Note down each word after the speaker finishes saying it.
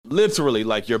Literally,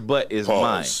 like your butt is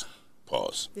mine.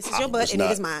 Pause. This is your butt and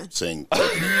it is mine. Saying all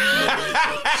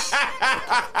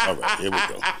right, here we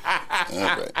go.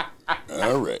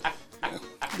 All right.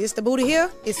 This the booty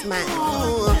here, it's mine.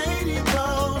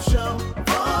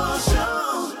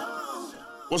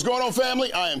 What's going on,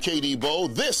 family? I am KD Bowe.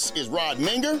 This is Rod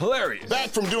Minger. Hilarious.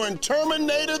 Back from doing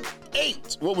Terminator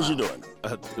 8. What was you doing?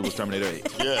 It was Terminator 8.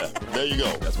 Yeah, there you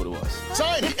go. That's what it was.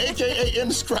 Tiny, a.k.a.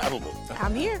 Indescribable.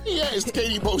 I'm here. Yeah, it's the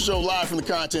KD Bowe Show live from the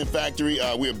Content Factory.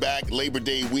 We're back, Labor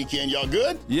Day weekend. Y'all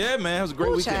good? Yeah, man. It was a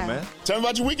great weekend, man. Tell me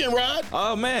about your weekend, Rod.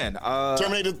 Oh, man.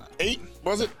 Terminator 8,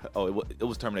 was it? Oh, it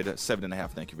was Terminator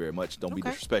 7.5. Thank you very much. Don't be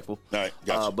disrespectful. All right,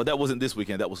 gotcha. But that wasn't this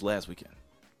weekend. That was last weekend.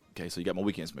 Okay, so you got my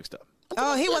weekends mixed up.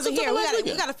 Oh, he wasn't here. We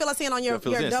got to fill us in on your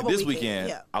double This weekend.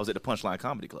 Yeah. I was at the Punchline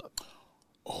Comedy Club.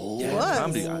 Oh, yeah, I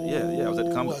was at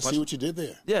the comedy. I see what you did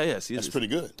there. Yeah. That's pretty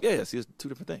good. Yeah. See, it's two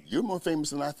different things. You're more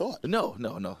famous than I thought. No.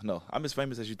 I'm as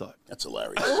famous as you thought. That's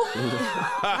hilarious.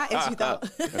 Not as you thought.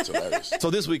 That's hilarious. So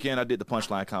this weekend I did the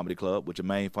Punchline Comedy Club with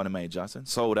Jermaine Funny Johnson.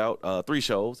 Sold out 3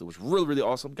 shows. It was really, really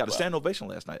awesome. Got a standing ovation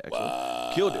last night, actually.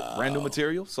 Wow. Killed it. Brand new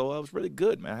material. So it was really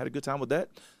good, man. I had a good time with that.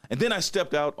 And then I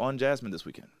stepped out on Jasmine this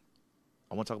weekend.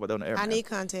 I want to talk about that on the air. I need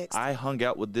context. I hung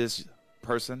out with this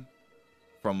person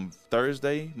from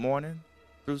Thursday morning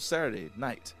through Saturday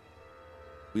night.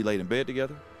 We laid in bed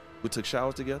together. We took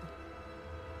showers together.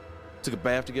 Took a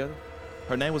bath together.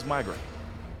 Her name was Migraine.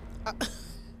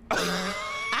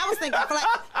 I was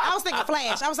thinking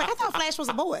Flash. I was like, I thought Flash was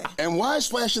a boy. And why is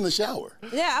Flash in the shower?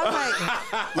 Yeah, I was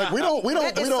like, we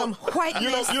don't. some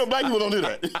whiteness. You know, black people don't do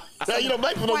that.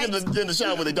 Black people don't get in the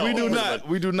shower when they don't.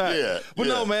 We do not. Yeah. But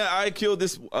no, man, I killed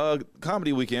this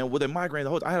comedy weekend with a migraine.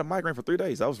 I had a migraine for 3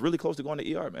 days. I was really close to going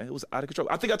to ER, man. It was out of control.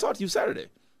 I think I talked to you Saturday.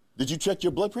 Did you check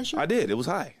your blood pressure? I did. It was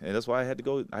high, and that's why I had to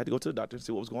go. I had to go to the doctor and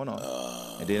see what was going on.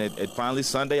 And then it finally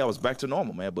Sunday, I was back to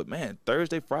normal, man. But man,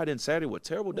 Thursday, Friday, and Saturday were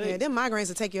terrible days. Yeah, them migraines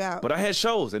will take you out. But I had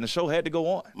shows, and the show had to go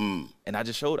on. And I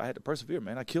just showed I had to persevere,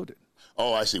 man. I killed it.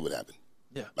 Oh, I see what happened.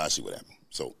 Yeah, I see what happened.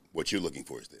 So what you're looking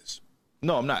for is this?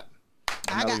 No, I'm not.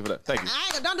 I'm not looking for that. Thank you.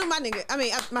 Don't do my nigga. I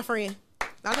mean, my friend.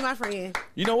 Don't do my friend.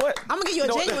 You know what? I'm gonna give you a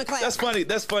genuine clap. That's funny.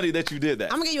 That's funny that you did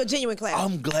that. I'm gonna give you a genuine clap.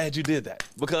 I'm glad you did that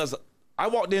because I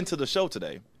walked into the show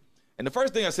today, and the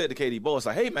first thing I said to KD Bowe was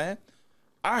like, "Hey, man,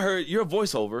 I heard your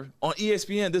voiceover on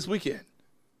ESPN this weekend."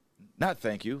 Not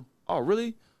thank you. Oh,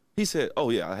 really? He said, "Oh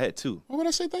yeah, I had 2." Why would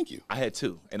I say thank you? I had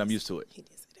 2, and I'm used to it. He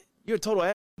did say that. You're a total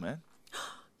ass, man.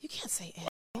 You can't say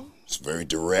it. It's very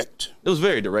direct. It was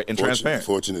very direct and transparent.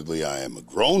 Fortunately, I am a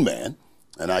grown man,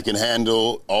 and I can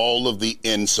handle all of the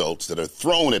insults that are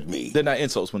thrown at me. They're not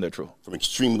insults when they're true. From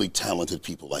extremely talented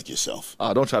people like yourself.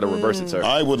 Don't try to reverse it, sir.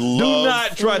 I would love Do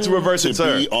not try to reverse it,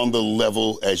 sir. be on the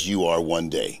level as you are one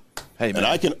day. Hey, man. And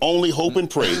I can only hope and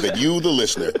pray that you, the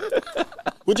listener,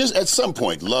 will just at some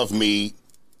point love me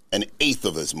 1/8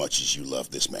 of as much as you love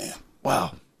this man.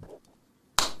 Wow.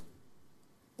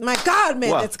 My God,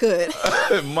 man, that's good.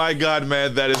 My God,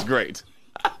 man, that is great.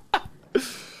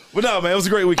 But no, man, it was a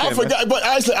great weekend. I forgot, but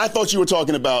I thought you were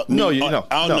talking about me. No.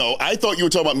 I thought you were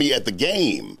talking about me at the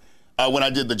game when I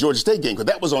did the Georgia State game, because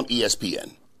that was on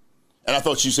ESPN. And I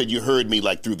thought you said you heard me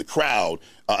like through the crowd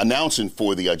announcing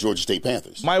for the Georgia State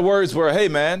Panthers. My words were, "Hey,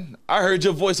 man, I heard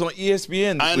your voice on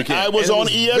ESPN this weekend. I was on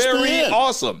ESPN. Very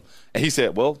awesome." And he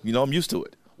said, "Well, I'm used to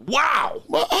it." Wow.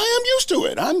 Well, I am used to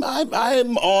it. I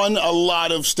am on a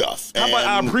lot of stuff. How about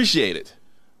I appreciate it?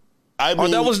 I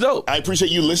mean, that was dope. I appreciate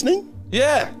you listening.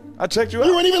 Yeah, I checked you out.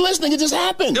 You weren't even listening. It just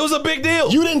happened. It was a big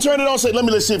deal. You didn't turn it on and say,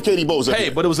 let's see if KD Bowe's up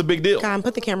here. But it was a big deal. Con,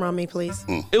 put the camera on me, please.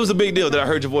 It was a big deal that I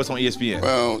heard your voice on ESPN.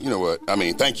 Well, you know what? I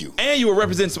mean, thank you. And you were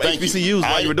representing some HBCUs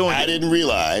while you were doing it. I didn't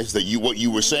realize that what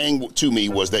you were saying to me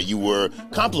was that you were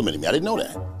complimenting me. I didn't know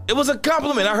that. It was a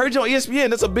compliment. I heard you on ESPN.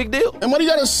 That's a big deal. And why do you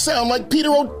got to sound like Peter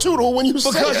O'Toole when you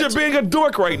say it? Because you're being a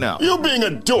dork right now. You're being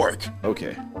a dork.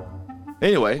 Okay.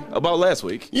 Anyway, about last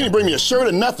week. You didn't bring me a shirt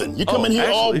or nothing. You come in here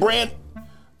all actually, brand.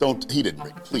 He didn't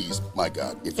bring. Please, my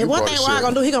God. If you one brought thing a shirt, Rod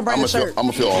gonna do, he gonna bring a shirt. I'm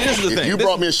gonna feel awful. Here's the If thing. you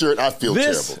brought me a shirt, I feel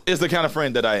this terrible. Is the kind of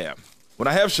friend that I am. When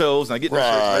I have shows and I get my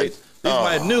shirts made, these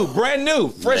are my brand new,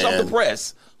 fresh off the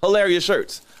press, hilarious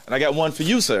shirts. And I got one for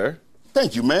you, sir.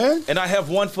 Thank you, man. And I have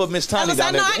one for Miss Tiny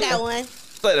down there. I got one.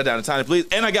 Lay that down, Tiny, please.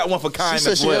 And I got one for Kanye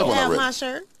as well. You have my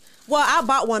shirt? Well, I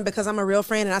bought one because I'm a real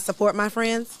friend and I support my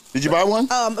friends. Did you buy one?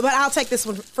 But I'll take this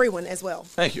one, free one as well.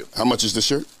 Thank you. How much is the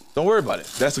shirt? Don't worry about it.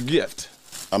 That's a gift.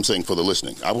 I'm saying for the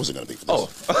listening. I wasn't going to be for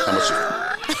this. How much?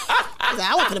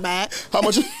 I wasn't going to buy it. How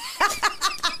much?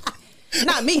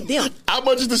 Not me, them. How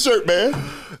much is the shirt, man?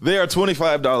 They are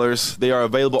 $25. They are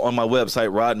available on my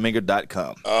website,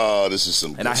 rodminger.com. Oh, this is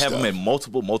some good And I have stuff. them in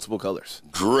multiple colors.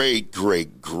 Great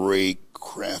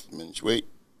craftsmanship. Wait.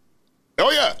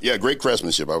 Oh, yeah, great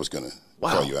craftsmanship. I was going to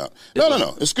call you out.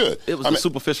 No, it's good. It was the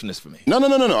superficialness for me. No,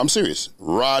 I'm serious.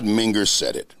 Rod Minger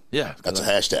said it. Yeah. That's a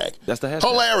hashtag. That's the hashtag.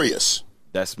 Hilarious.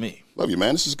 That's me. Love you,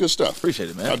 man. This is good stuff. Appreciate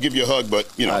it, man. I'll give you a hug, but,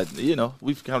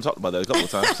 we've kind of talked about that a couple of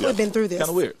times. We've been through this. Kind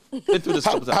of weird. Been through this a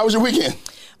couple of times. How was your weekend?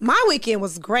 My weekend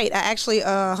was great. I actually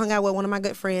hung out with one of my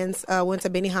good friends. Went to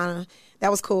Benihana. That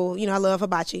was cool. I love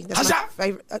hibachi. That's my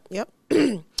favorite. Yep.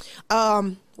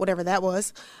 Whatever that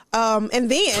was. And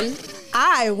then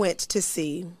I went to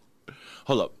see.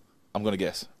 Hold up. I'm going to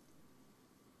guess.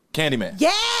 Candyman.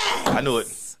 Yeah. I knew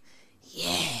it.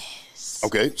 Yeah.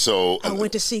 Okay, so I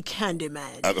went to see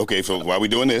Candyman. Okay, so why are we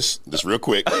doing this? Just real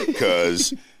quick,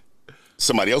 because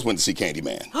somebody else went to see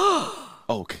Candyman.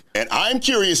 Okay. And I'm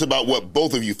curious about what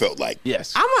both of you felt like.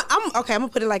 Yes. I'm gonna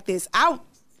put it like this.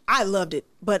 I loved it,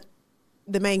 but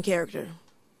the main character.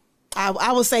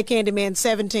 I will say Candyman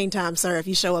 17 times, sir, if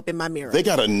you show up in my mirror. They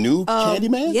got a new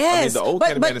Candyman? Yes. the old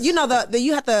Candyman but is... you know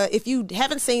you have to, if you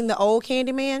haven't seen the old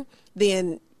Candyman,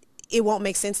 then it won't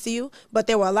make sense to you. But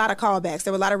there were a lot of callbacks.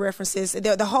 There were a lot of references.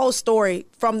 The whole story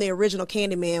from the original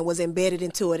Candyman was embedded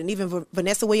into it. And even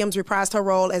Vanessa Williams reprised her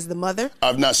role as the mother.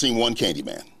 I've not seen one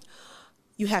Candyman.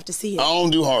 You have to see it. I don't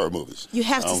do horror movies. You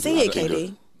have to see it,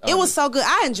 KD. It was so good.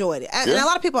 I enjoyed it. And a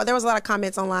lot of people, there was a lot of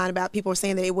comments online about people were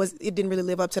saying that it didn't really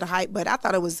live up to the hype, but I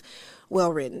thought it was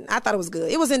well written. I thought it was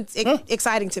good. It was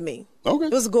exciting to me. Okay.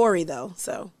 It was gory though,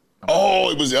 so. Oh,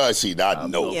 it was, I see, I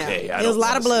know. Yeah. Okay, It was a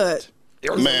lot of blood.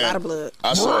 There was Man, a lot of blood.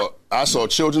 I saw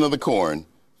Children of the Corn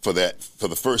for the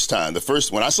first time.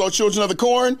 When I saw Children of the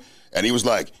Corn, and he was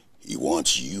like, he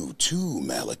wants you too,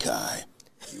 Malachi.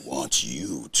 He wants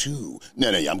you too. No,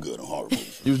 I'm good on horror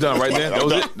movies. You was done right there? That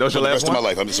was it? That was your last rest one? of my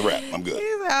life, I'm just a rap. I'm good.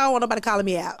 I don't want nobody calling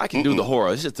me out. I can do the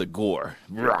horror. It's just a gore.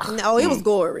 No, it was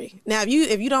gory. Now,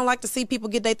 if you don't like to see people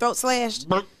get their throat slashed,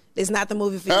 it's not the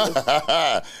movie for you.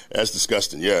 That's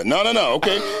disgusting. Yeah. No.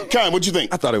 Okay. Kyle, what'd you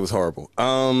think? I thought it was horrible.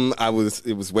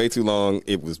 It was way too long.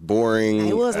 It was boring.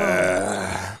 It was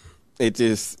long.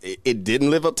 It didn't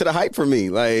live up to the hype for me.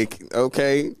 Like,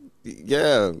 okay,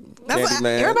 yeah. That's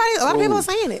Candyman. a lot of people are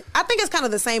saying it. I think it's kind of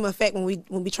the same effect when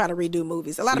we try to redo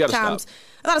movies. A lot of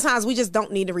times we just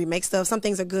don't need to remake stuff. Some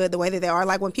things are good the way that they are.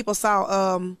 Like when people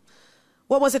saw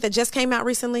what was it that just came out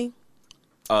recently?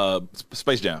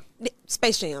 Space Jam.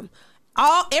 Space Jam.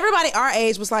 Everybody our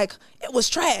age was like, it was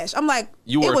trash. I'm like,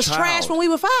 You were it a was child. trash when we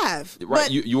were 5. Right.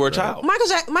 But You were a child. Michael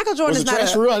Jordan Was is it not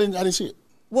trash for real? I didn't see it.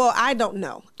 Well, I don't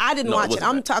know. I didn't No, it watch it. wasn't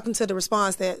I'm bad. talking to the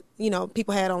response that,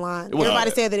 people had online. wasn't Everybody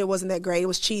bad. said that it wasn't that great. It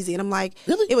was cheesy. And I'm like,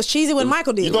 Really? it was cheesy when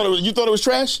Michael did You it. thought it was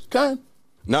trash, Kyle?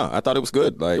 No, I thought it was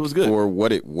good. Like, It was good. for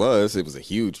what it was. It was a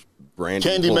huge brand.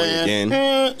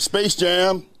 Candyman, Space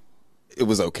Jam. It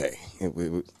was okay.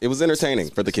 It was entertaining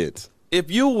for the kids. If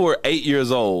you were 8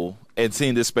 years old and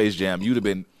seen this Space Jam, you'd have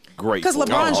been great. Because for it.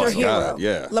 LeBron's your my hero. God,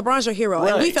 yeah. LeBron's your hero.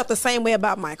 And we Right. felt the same way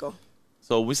about Michael.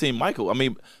 So we seen Michael. I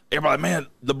mean, everybody, man,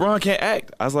 LeBron can't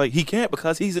act. I was like, he can't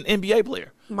because he's an NBA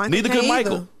player. Michael Neither can't could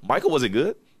Michael. either. Michael wasn't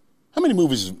good. How many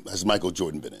movies has Michael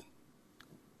Jordan been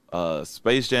in?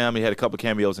 Space Jam, he had a couple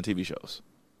cameos in TV shows.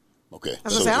 Okay. I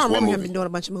was gonna say, I don't remember him doing a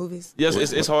bunch of movies. Yes,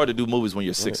 it's hard to do movies when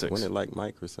you're 6'6". Wasn't it like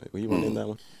Mike or something? Were you in that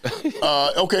one?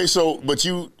 Okay, but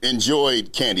you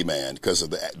enjoyed Candyman because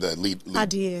of the lead I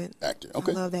did. actor.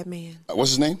 Okay. I love that man.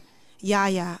 What's his name?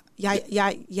 Yeah.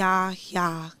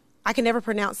 I can never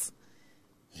pronounce.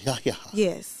 Yeah.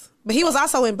 Yes. But he was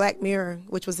also in Black Mirror,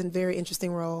 which was a very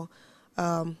interesting role.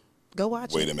 Go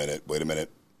watch Wait it. a minute.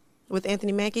 With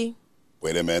Anthony Mackie.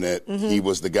 Wait a minute. He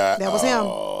was the guy. That was him.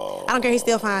 I don't care. He's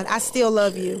still fine. I still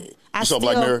love you. You saw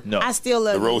Black Mirror? No. I still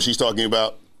love The you. role she's talking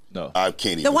about? No. I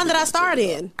can't even. The one that I begin to tell starred you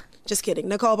in. Just kidding.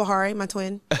 Nicole Bahari, my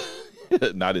twin.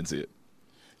 No, I didn't see it.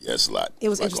 Yeah, it's a lot. It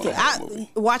was It's like interesting. going on in a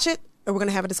movie. Watch it, or we're going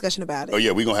to have a discussion about it. Oh,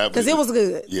 yeah, we're going to have. Because it was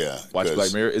good. Yeah. Watch 'cause-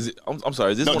 Black Mirror. Is it? I'm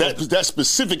sorry. Is this No, one? of that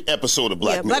specific episode of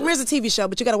Black Yeah, Mirror. Black Mirror's a TV show,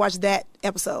 but you got to watch that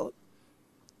episode.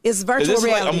 It's is virtual this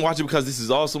like reality. I'm watching because this is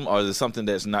awesome, or is it something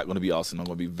that's not going to be awesome? I'm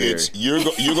going to be very. You're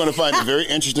going to find it very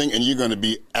interesting, and you're going to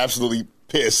be absolutely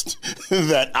pissed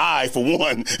that I, for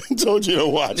one, told you to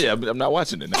watch it. Yeah, I'm not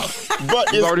watching it now.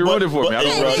 But You've already ruined it for me. I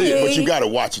don't bro, want to see it. But you got to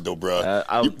watch it, though, bro.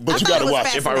 I'll- But I you thought got it to was watch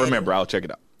it. If I remember, I'll check it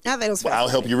out. I think it was I'll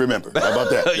help you remember. How about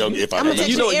that? Yo, if I I'm gonna remember. text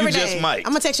You you, know, you every just day. might.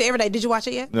 I'm gonna text you every day. Did you watch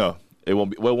it yet? No, it won't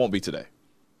be. Well, it won't be today.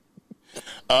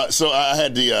 So I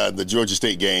had the Georgia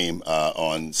State game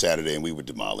on Saturday, and we were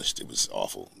demolished. It was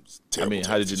awful. It was I terrible. mean,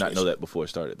 how did you not know situation. that before it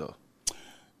started, though?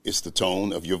 It's the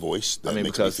tone of your voice that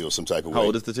makes me feel some type of way. How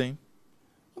old is the team?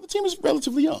 The team is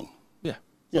relatively young. Yeah.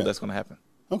 Yeah. So that's going to happen.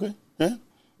 Okay.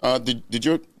 Yeah. Did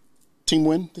your team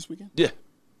win this weekend? Yeah.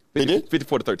 They did?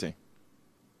 54-13.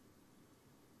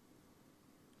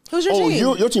 Who's your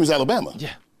team? Your team is Alabama.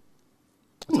 Yeah.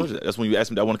 I told you that. That's when you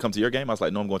asked me, do I want to come to your game? I was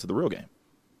like, no, I'm going to the real game.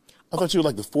 I thought you were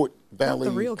like the Fort Valley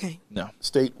The real game. No.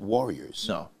 State Warriors.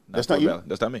 No. That's not you? Valley.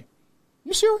 That's not me.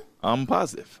 You sure? I'm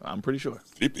positive. I'm pretty sure.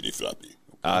 Flippity floppy.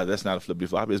 That's not a flippity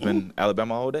flop. It's been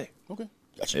Alabama all day. Okay.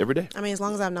 Gotcha. Every day. I mean, as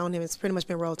long as I've known him, it's pretty much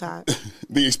been Roll Tide.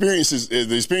 The experience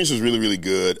was really, really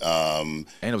good. And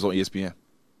it was on ESPN.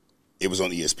 It was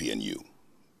on ESPNU.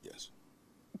 Yes.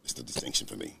 It's the distinction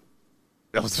for me.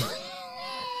 That was.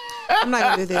 I'm not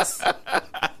going to do this. I'm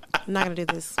not going to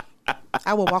do this.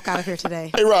 I will walk out of here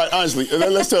today. Hey, Rod, honestly,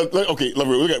 let's tell. Okay,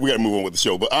 we got to move on with the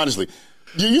show. But honestly,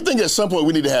 do you think at some point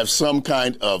we need to have some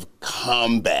kind of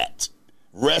combat?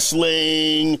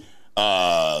 Wrestling,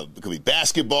 it could be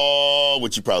basketball,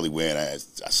 which you probably win. I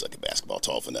suck at basketball,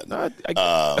 tall for nothing.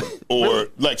 Or really?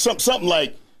 Like something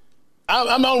like,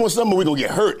 I'm not on something we're going to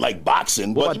get hurt, like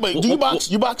boxing. But do you box?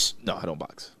 You box? No, I don't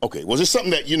box. Okay. Was it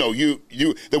something that, you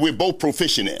that we're both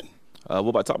proficient in? What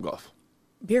about Topgolf?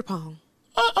 Beer pong.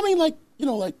 I mean, like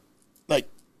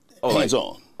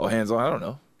hands-on. Hands-on, I don't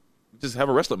know. Just have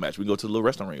a wrestling match. We go to the little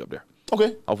wrestling ring up there.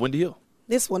 Okay. Off Windy Hill.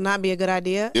 This will not be a good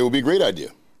idea. It would be a great idea.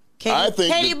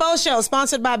 Katie Bowe Show,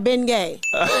 sponsored by Ben Gay.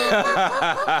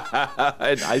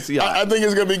 I think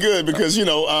it's gonna be good because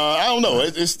I don't know. I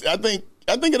think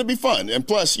it'll be fun, and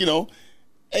plus,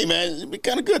 hey man, it'd be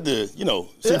kind of good to see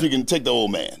if you can take the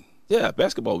old man. Yeah,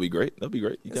 basketball would be great. That'd be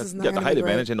great. You got the height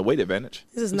advantage and the weight advantage.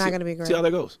 This is not going to be great. See how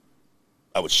that goes.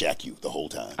 I would shack you the whole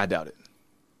time. I doubt it.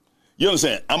 You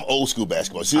understand? I'm old school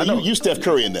basketball. See, you Steph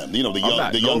Curry and them.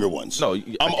 The younger ones. No,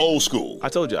 I'm old school. I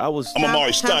told you I was. I'm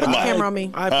Amari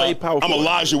Stoudemire. I played power forward. I'm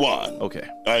Elijah Wan. Okay.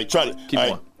 All right, try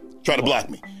to block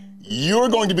me. You're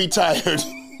going to be tired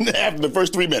after the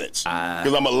first 3 minutes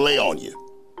because I'm gonna lay on you.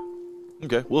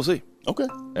 Okay, we'll see. Okay.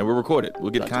 And we'll record it. We'll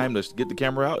get time to get the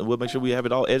camera out, and we'll make sure we have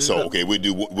it all edited. So, up. okay, we'll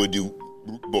do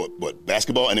what?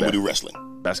 Basketball, and then we'll do wrestling.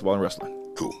 Basketball and wrestling.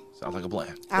 Cool. Sounds like a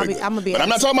plan. I'm gonna be. But I'm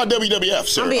not talking about WWF,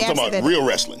 sir. I'm talking about real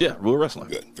wrestling. Yeah, real wrestling.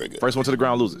 Good, very good. First one to the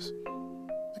ground loses.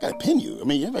 I gotta pin you. I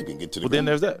mean, everybody can get to the. Well, then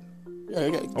there's that. Yeah,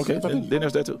 I got. Okay, then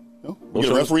there's that too. No? We'll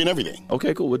get a referee and everything.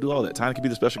 Okay, cool. We'll do all that. Time can be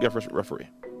the special guest referee.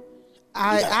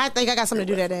 I think I got something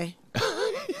to do that day.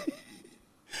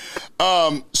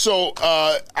 So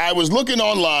I was looking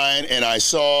online and I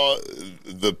saw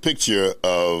the picture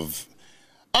of.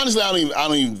 Honestly, I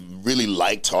don't even really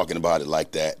like talking about it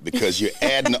like that because you're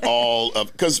adding all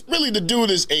of. Because really, the dude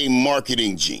is a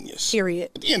marketing genius.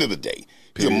 Period. At the end of the day,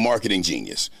 he's a marketing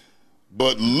genius.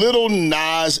 But Lil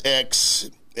Nas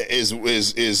X is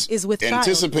with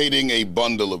anticipating a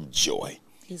bundle of joy.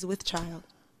 He's with child.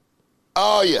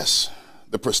 Oh yes.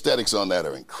 The prosthetics on that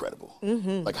are incredible.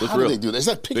 Mm-hmm. Like, how do they do that? Is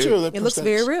that picture of the prosthetics? It looks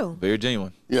very real. Very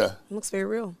genuine. Yeah. It looks very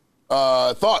real.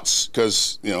 Thoughts?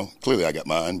 Because, clearly I got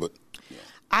mine, but.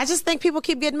 I just think people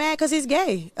keep getting mad because he's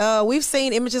gay. We've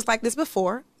seen images like this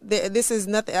before. This is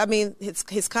nothing. I mean,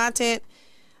 his content,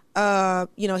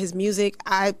 his music.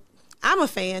 I'm a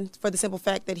fan for the simple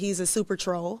fact that he's a super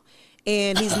troll.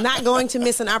 And he's not going to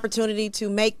miss an opportunity to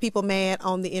make people mad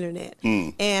on the internet.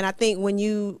 And I think when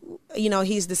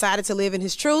he's decided to live in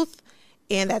his truth,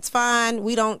 and that's fine.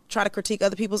 We don't try to critique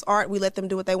other people's art. We let them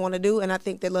do what they want to do. And I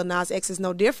think that Lil Nas X is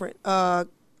no different.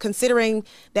 Considering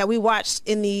that we watched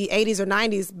in the 80s or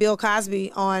 90s Bill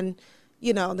Cosby on,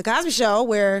 The Cosby Show,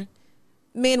 where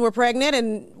men were pregnant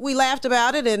and we laughed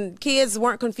about it and kids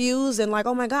weren't confused and like,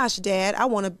 oh my gosh, Dad, I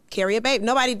want to carry a baby.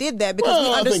 Nobody did that because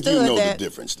we understood that. I think you know the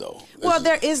difference, though.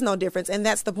 There is no difference, and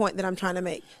that's the point that I'm trying to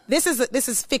make. This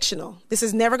is fictional. This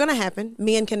is never going to happen.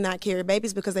 Men cannot carry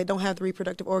babies because they don't have the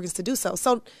reproductive organs to do so.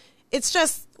 So it's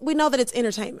just, we know that it's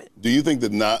entertainment. Do you think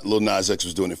that Lil Nas X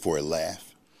was doing it for a laugh?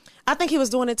 I think he was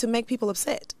doing it to make people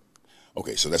upset.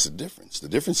 Okay, so that's the difference. The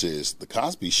difference is The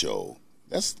Cosby Show,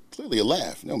 that's clearly a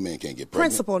laugh. No man can't get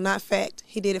pregnant. Principle, not fact.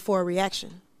 He did it for a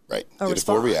reaction. Right. Did it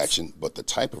for a reaction, but the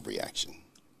type of reaction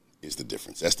is the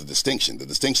difference. That's the distinction. The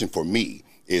distinction for me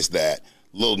is that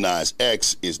Lil Nas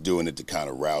X is doing it to kind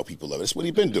of rile people up. That's what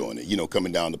he's been doing it,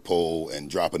 coming down the pole and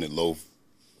dropping it low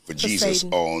for Jesus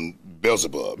Satan. On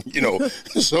Beelzebub,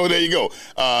 So there you go.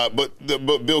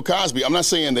 But Bill Cosby, I'm not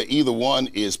saying that either one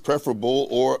is preferable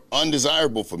or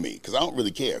undesirable for me because I don't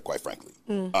really care, quite frankly,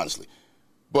 honestly.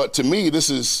 But to me, this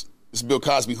is Bill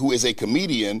Cosby, who is a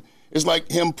comedian. It's like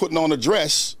him putting on a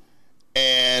dress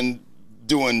and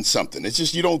doing something. It's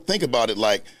just you don't think about it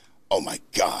like, oh my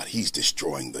God, he's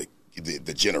destroying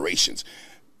the generations.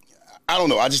 I don't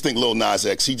know. I just think Lil Nas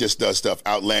X, he just does stuff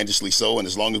outlandishly so, and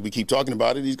as long as we keep talking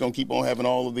about it, he's going to keep on having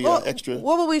all of the extra.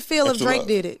 What would we feel if Drake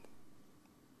did it?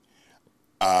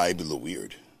 It'd be a little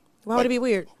weird. Why would it be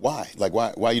weird? Why? Like,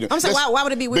 why you doing? I'm saying, why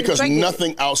would it be weird? Because to drink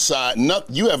nothing outside,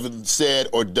 you have said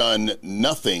or done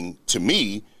nothing to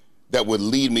me that would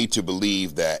lead me to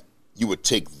believe that you would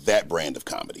take that brand of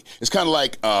comedy. It's kind of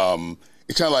like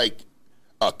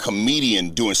a comedian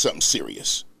doing something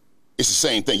serious. It's the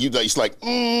same thing. It's like,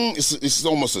 it's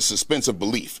almost a suspense of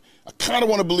belief. I kind of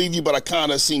want to believe you, but I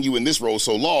kind of seen you in this role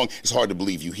so long, it's hard to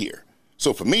believe you here.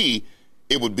 So for me,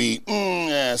 it would be,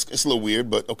 it's a little weird,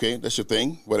 but okay, that's your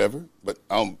thing, whatever. But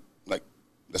like,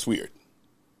 that's weird.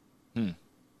 I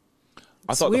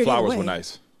thought the flowers were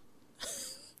nice.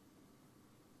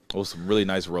 Oh, some really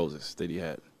nice roses that he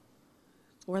had.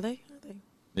 Were they?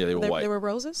 Yeah, they were white. They were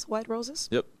roses? White roses?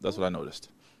 Yep, that's what I noticed.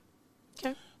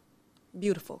 Okay.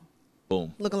 Beautiful.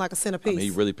 Boom. Looking like a centerpiece. I mean,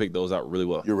 he really picked those out really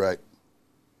well. You're right.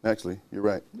 Actually, you're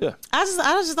right. Yeah. I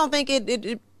just don't think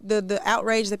the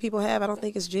outrage that people have, I don't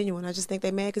think it's genuine. I just think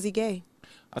they're mad because he's gay.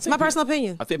 It's my personal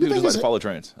opinion. I think people just like to follow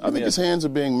trends. I think his hands are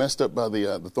being messed up by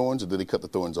the thorns, or did he cut the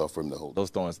thorns off for him to hold? Those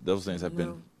things have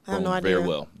been I have no grown very idea.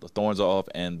 well. The thorns are off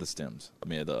and the stems. I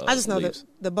mean, I just know leaves.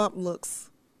 that the bump looks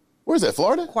Where's that,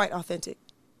 Florida? quite authentic.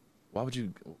 Why would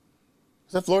you?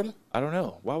 Is that Florida? I don't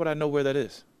know. Why would I know where that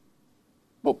is?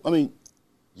 Well, I mean,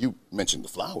 you mentioned the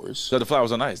flowers. So the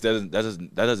flowers are nice. That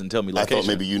doesn't tell me location. I thought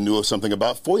maybe you knew of something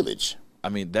about foliage. I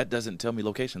mean, that doesn't tell me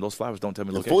location. Those flowers don't tell me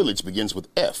And location. foliage begins with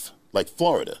F, like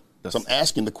Florida. So I'm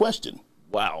asking the question.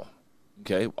 Wow.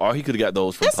 Okay. Or he could have got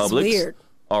those from This is Publix weird.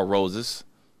 or Roses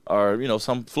or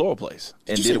some floral place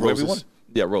and you did say it wherever he roses? wanted.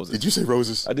 Yeah, roses. Did you say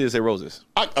roses? I did say roses.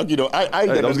 I That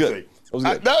was good. That was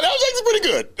good. That was actually pretty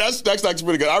good. That's actually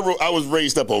pretty good. I was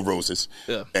raised up on roses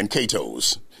and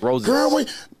Cato's. Roses. Girl,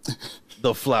 wait.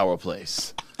 The flower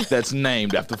place that's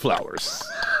named after flowers.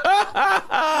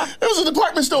 It was a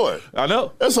department store. I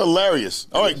know. That's hilarious.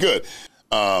 All right, good.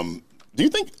 Do you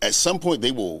think at some point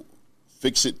they will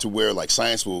fix it to where like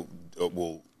science will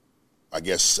I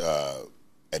guess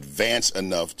advance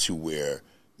enough to where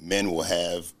men will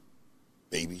have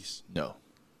babies? No.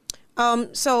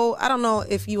 So I don't know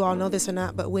if you all know this or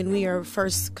not, but when we are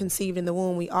first conceived in the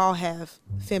womb, we all have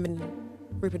feminine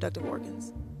reproductive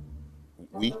organs.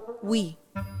 We,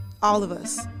 all of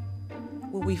us,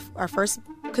 when we are first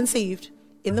conceived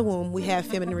in the womb, we have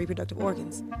feminine reproductive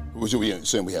organs. Was you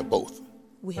saying we have both?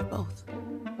 We have both.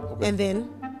 Okay. And then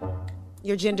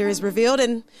your gender is revealed,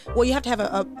 and well, you have to have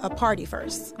a party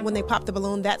first. When they pop the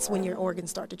balloon, that's when your organs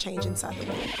start to change inside the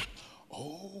womb.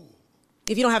 Oh.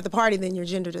 If you don't have the party, then your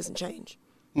gender doesn't change.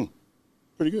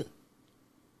 Pretty good.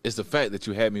 It's the fact that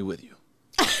you had me with you.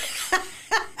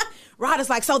 Rod is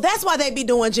like, so that's why they be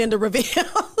doing gender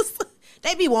reveals.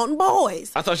 They be wanting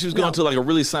boys. I thought she was going to like a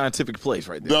really scientific place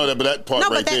right there. No, but that part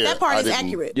right there. that part is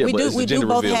accurate. Yeah, we but do it's the we do gender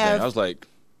both reveal thing. have. I was like,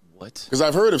 what? Because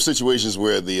I've heard of situations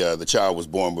where the child was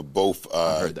born with both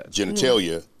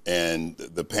genitalia, and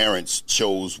the parents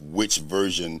chose which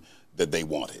version that they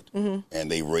wanted,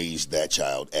 and they raised that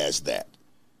child as that.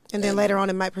 And then later on,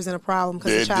 it might present a problem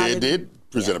because the child did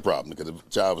present a problem because the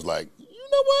child was like, you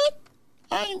know what,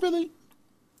 I ain't really.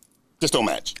 Just don't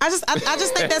match. I just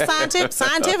think that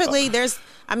scientifically, you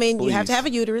have to have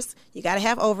a uterus. You got to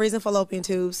have ovaries and fallopian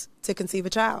tubes to conceive a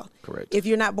child. Correct. If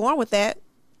you're not born with that,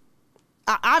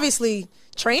 obviously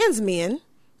trans men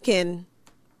can,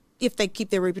 if they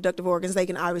keep their reproductive organs, they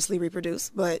can obviously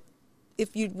reproduce. But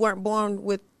if you weren't born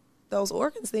with those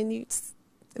organs, then it's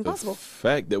impossible. The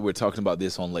fact that we're talking about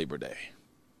this on Labor Day.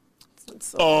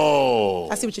 So,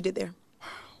 I see what you did there.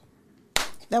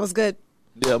 That was good.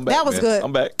 Yeah, I'm back. That was good.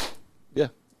 I'm back. Yeah,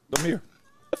 I'm here.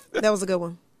 That was a good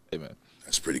one. Hey, man.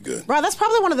 That's pretty good. Bro, that's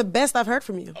probably one of the best I've heard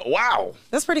from you. Wow.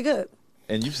 That's pretty good.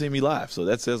 And you've seen me live, so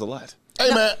that says a lot. Hey,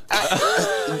 man,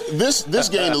 this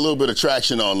gained a little bit of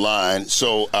traction online.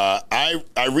 So I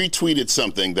retweeted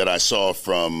something that I saw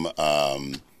from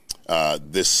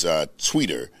this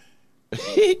tweeter.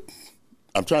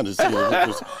 I'm trying to see.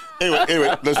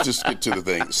 Anyway, let's just get to the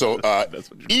thing. So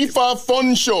Ifa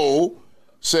Fun Show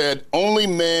said, only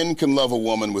men can love a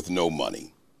woman with no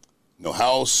money, no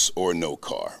house, or no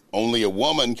car. Only a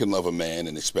woman can love a man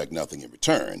and expect nothing in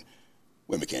return.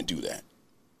 Women can't do that.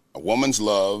 A woman's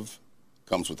love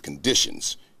comes with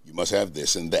conditions. You must have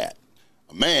this and that.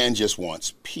 A man just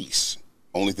wants peace.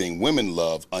 Only thing women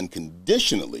love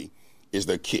unconditionally is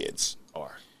their kids.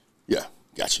 Yeah,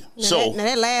 gotcha. Now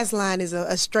that last line is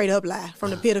a straight up lie from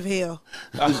the pit of hell.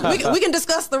 we can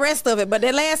discuss the rest of it, but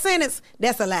that last sentence,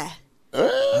 that's a lie.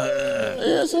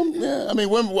 I mean,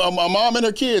 when a mom and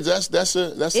her kids, that's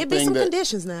the It'd thing. Be some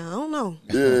conditions now. I don't know.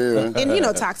 Yeah,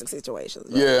 and toxic situations.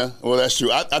 But. Yeah, well, that's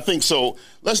true. I think so.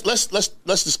 Let's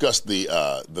discuss the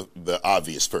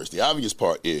obvious first. The obvious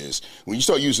part is when you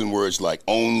start using words like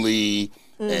only,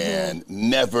 and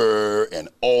never and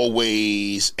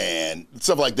always and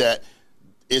stuff like that,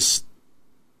 it's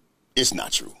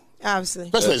not true. Obviously.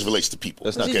 Especially as it relates to people.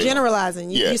 That's not You're generalizing.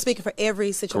 Yeah. You're speaking for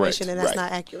every situation, and that's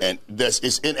not accurate. And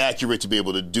it's inaccurate to be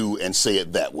able to do and say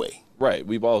it that way. Right.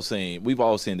 We've all seen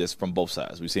this from both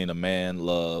sides. We've seen a man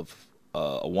love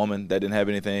a woman that didn't have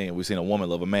anything, and we've seen a woman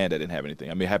love a man that didn't have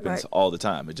anything. I mean, it happens all the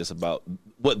time. It's just about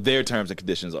what their terms and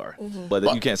conditions are.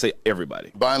 But you can't say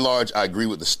everybody. By and large, I agree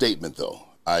with the statement, though.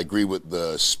 I agree with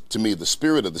the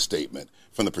spirit of the statement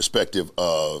from the perspective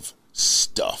of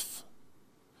stuff.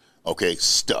 Okay,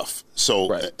 stuff. So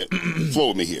flow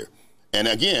with me here. And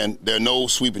again, there are no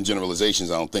sweeping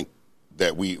generalizations. I don't think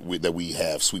that we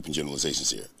have sweeping generalizations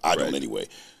here. I don't anyway.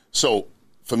 So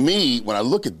for me, when I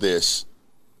look at this,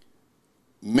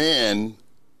 men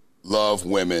love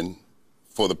women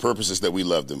for the purposes that we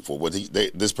love them for. What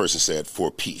this person said,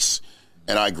 for peace.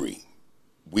 And I agree.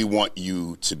 We want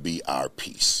you to be our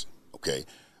peace, okay?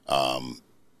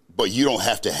 But you don't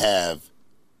have to have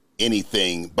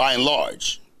anything, by and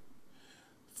large,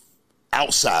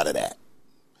 outside of that.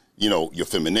 You know, your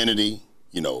femininity,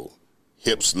 you know,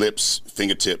 hips, lips,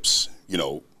 fingertips, you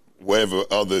know, whatever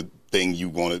other thing you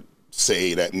want to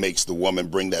say that makes the woman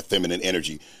bring that feminine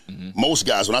energy. Most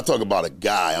guys, when I talk about a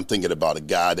guy, I'm thinking about a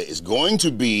guy that is going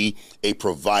to be a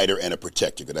provider and a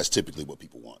protector, because that's typically what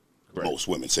people want. Right. Most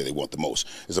women say they want the most,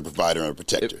 is a provider and a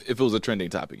protector. If it was a trending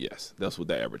topic, yes. That's what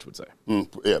the average would say.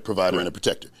 Yeah, provider and a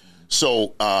protector.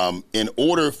 So in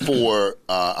order for,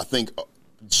 I think,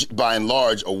 by and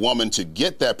large, a woman to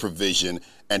get that provision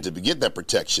and to get that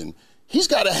protection, he's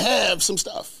got to have some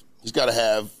stuff. He's got to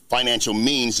have financial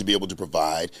means to be able to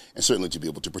provide and certainly to be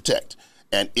able to protect.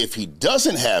 And if he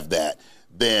doesn't have that,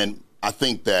 then I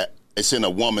think that it's in a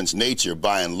woman's nature,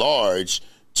 by and large,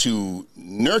 to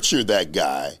nurture that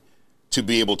guy, to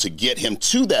be able to get him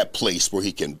to that place where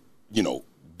he can, you know,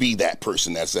 be that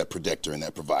person that's that protector and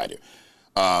that provider.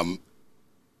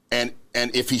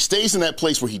 And if he stays in that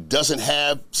place where he doesn't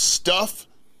have stuff,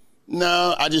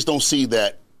 no, I just don't see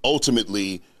that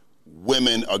ultimately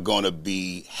women are going to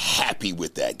be happy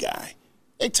with that guy.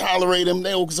 They tolerate him.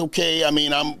 It's okay. I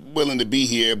mean, I'm willing to be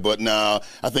here, but no,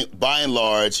 I think by and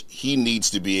large, he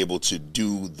needs to be able to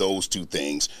do those two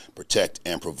things, protect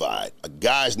and provide. A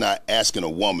guy's not asking a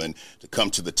woman to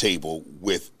come to the table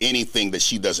with anything that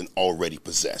she doesn't already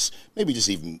possess. Maybe just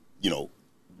even, you know,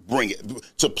 bring it,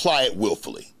 supply it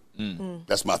willfully.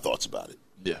 That's my thoughts about it.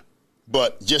 Yeah.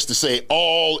 But just to say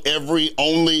all, every,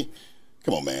 only,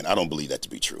 come on, man, I don't believe that to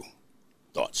be true.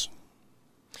 Thoughts?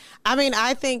 I mean,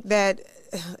 I think that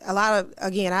a lot of,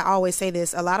 again, I always say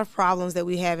this, a lot of problems that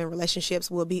we have in relationships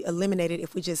will be eliminated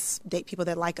if we just date people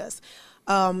that like us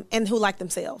and who like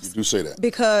themselves. You do say that.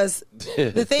 Because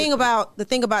the thing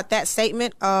about that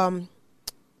statement,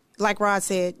 like Rod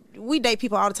said, we date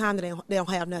people all the time that they don't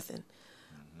have nothing.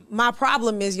 My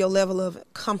problem is your level of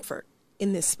comfort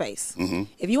in this space.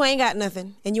 If you ain't got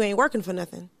nothing and you ain't working for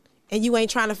nothing and you ain't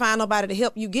trying to find nobody to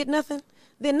help you get nothing,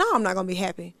 then no, I'm not going to be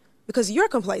happy because you're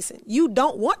complacent. You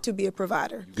don't want to be a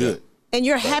provider. Good. And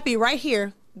you're happy right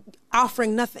here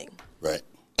offering nothing. Right.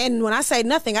 And when I say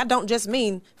nothing, I don't just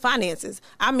mean finances.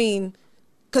 I mean,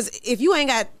 because if you ain't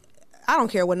got, I don't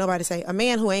care what nobody say, a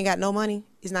man who ain't got no money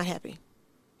is not happy.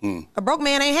 A broke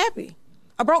man ain't happy.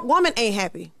 A broke woman ain't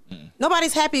happy.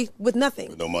 Nobody's happy with nothing.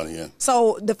 With no money, yeah.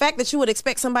 So the fact that you would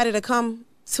expect somebody to come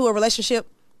to a relationship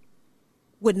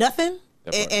with nothing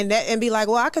and be like,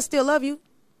 well, I could still love you.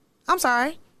 I'm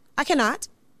sorry. I cannot.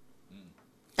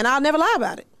 And I'll never lie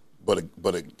about it.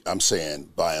 But I'm saying,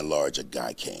 by and large, a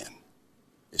guy can.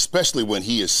 Especially when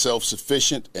he is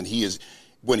self-sufficient and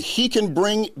when he can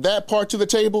bring that part to the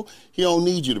table, he don't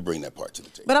need you to bring that part to the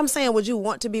table. But I'm saying, would you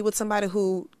want to be with somebody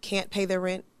who can't pay their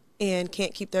rent and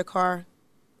can't keep their car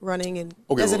running and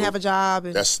doesn't have a job?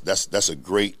 And That's a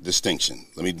great distinction.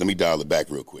 Let me dial it back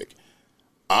real quick.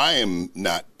 I am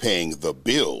not paying the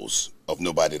bills of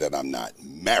nobody that I'm not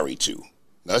married to.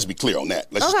 Now, let's be clear on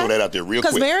that. Let's just throw that out there real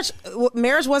quick. Because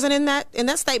marriage wasn't in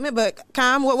that statement, but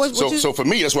Kyle, So for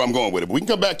me, that's where I'm going with it. But we can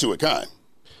come back to it, Kyle.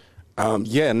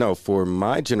 Yeah, no, for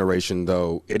my generation,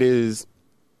 though,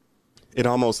 it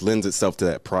almost lends itself to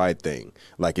that pride thing.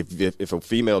 Like if a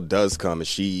female does come and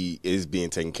she is being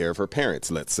taken care of her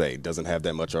parents, let's say, doesn't have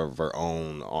that much of her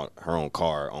own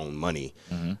car, own money.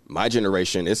 My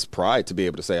generation, it's pride to be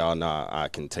able to say, oh, nah, I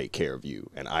can take care of you.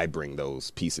 And I bring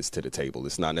those pieces to the table.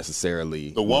 It's not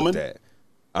necessarily the woman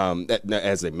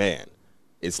as a man.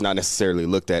 It's not necessarily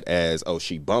looked at as, oh,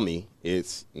 she bummy.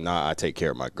 It's, nah, I take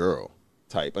care of my girl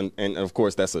type. And of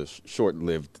course, that's a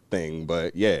short-lived thing.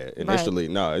 But, yeah, initially,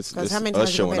 no, it's how many times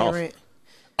us showing off. Rent?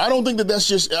 I don't think that's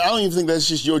just. I don't even think that's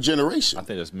just your generation. I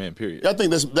think that's men. Period. I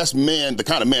think that's men. The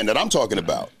kind of man that I'm talking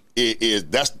about is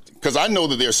that's because I know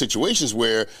that there are situations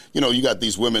where you got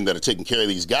these women that are taking care of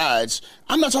these guys.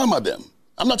 I'm not talking about them.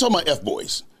 I'm not talking about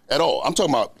F-boys at all. I'm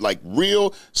talking about like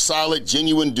real, solid,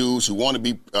 genuine dudes who want to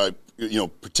be,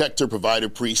 protector, provider,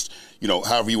 priest,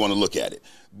 however you want to look at it.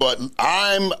 But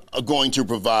I'm going to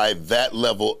provide that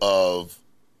level of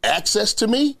access to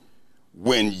me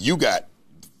when you got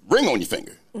ring on your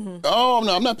finger. Mm-hmm. Oh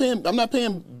no, I'm not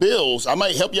paying bills. I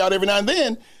might help you out every now and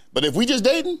then, but if we just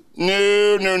dating,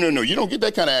 no, you don't get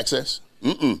that kind of access.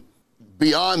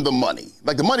 Beyond the money,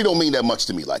 like the money don't mean that much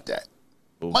to me like that.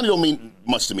 Ooh. Money don't mean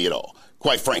much to me at all.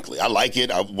 Quite frankly, I like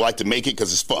it. I like to make it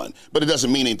because it's fun, but it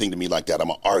doesn't mean anything to me like that. I'm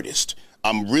an artist.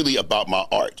 I'm really about my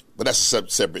art, but that's a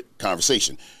separate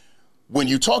conversation. When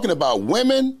you're talking about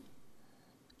women,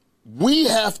 we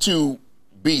have to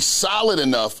be solid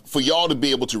enough for y'all to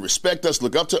be able to respect us,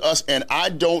 look up to us, and I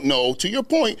don't know, to your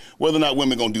point, whether or not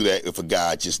women gonna do that if a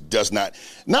guy just does not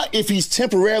if he's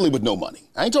temporarily with no money.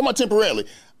 I ain't talking about temporarily.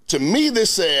 To me,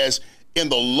 this says, in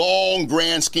the long,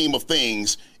 grand scheme of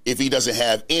things, if he doesn't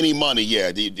have any money,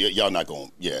 y'all not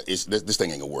gonna, this thing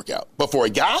ain't gonna work out. But for a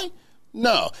guy,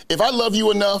 no. If I love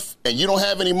you enough and you don't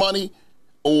have any money,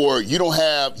 or you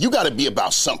gotta be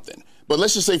about something. But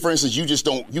let's just say, for instance,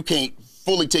 you can't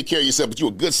fully take care of yourself, but you're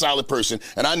a good, solid person.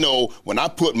 And I know when I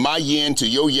put my yin to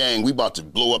your yang, we about to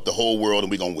blow up the whole world and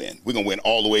we're going to win. We're going to win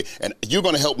all the way. And you're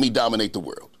going to help me dominate the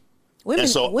world. Women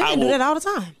do that all the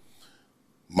time.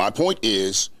 My point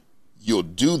is, you'll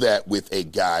do that with a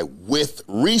guy with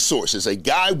resources. A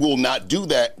guy will not do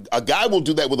that. A guy will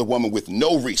do that with a woman with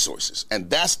no resources.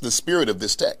 And that's the spirit of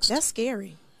this text. That's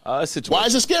scary. Why is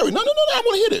it scary? No, I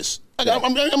want to hear this.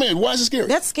 Why is it scary?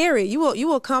 That's scary. You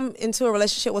will come into a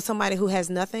relationship with somebody who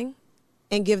has nothing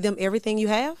and give them everything you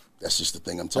have? That's just the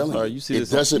thing I'm telling you. You see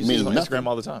this doesn't mean on nothing. Instagram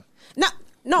all the time.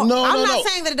 No, I'm not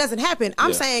saying that it doesn't happen.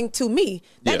 I'm saying, to me,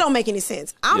 that don't make any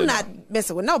sense. I'm not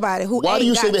messing with nobody who Why do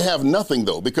you say they have nothing,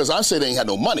 though? Because I say they ain't had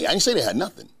no money. I didn't say they had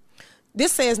nothing.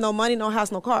 This says no money, no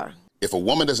house, no car. If a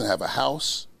woman doesn't have a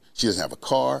house, she doesn't have a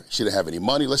car, she doesn't have any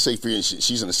money. Let's say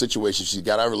she's in a situation, she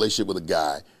got out of a relationship with a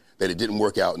guy that it didn't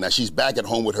work out. Now she's back at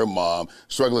home with her mom,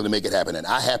 struggling to make it happen. And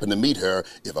I happen to meet her,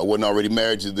 if I wasn't already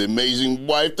married to the amazing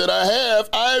wife that I have,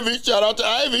 Ivy. Shout out to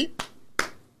Ivy.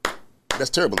 That's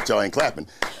terrible that y'all ain't clapping.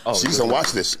 Oh, she's gonna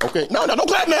watch this. Okay. No, don't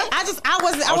clap now. I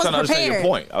wasn't prepared. Your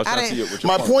point. I was trying to see what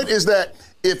your My point is that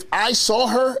if I saw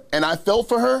her and I felt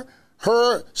for her,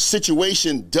 her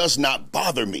situation does not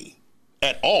bother me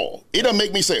at all. It doesn't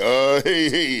make me say,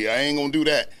 hey, I ain't gonna do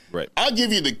that. Right. I'll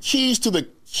give you the keys to the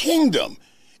kingdom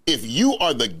if you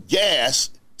are the gas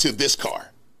to this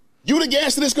car. You the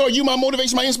gas to this car, you my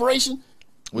motivation, my inspiration.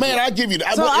 Man, I give you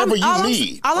whatever you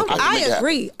need. I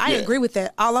agree. I agree with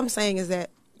that. All I'm saying is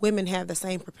that women have the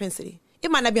same propensity.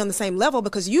 It might not be on the same level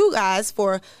because you guys,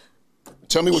 for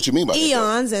tell me what you mean by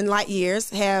eons and light years,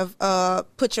 have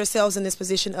put yourselves in this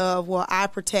position of, well, I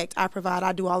protect, I provide,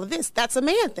 I do all of this. That's a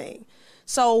man thing.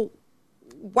 So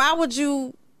why would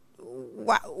you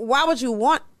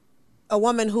want a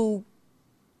woman who,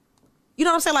 you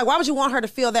know what I'm saying? Like, why would you want her to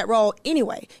feel that role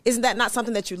anyway? Isn't that not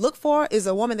something that you look for? Is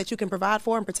a woman that you can provide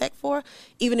for and protect for,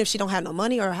 even if she don't have no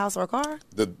money or a house or a car?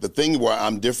 The thing where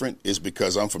I'm different is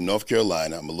because I'm from North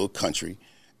Carolina. I'm a little country.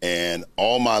 And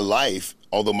all my life,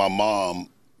 although my mom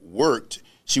worked,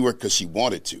 she worked because she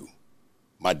wanted to.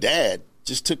 My dad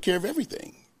just took care of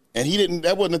everything. And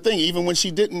that wasn't a thing. Even when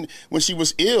she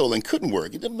was ill and couldn't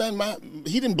work, he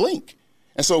didn't blink.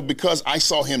 And so because I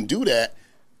saw him do that,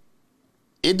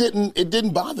 it didn't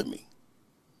bother me.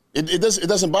 It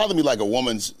doesn't bother me like a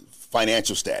woman's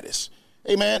financial status.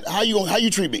 Hey man, how you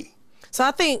treat me? So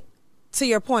I think, to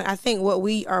your point, I think what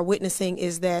we are witnessing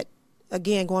is that,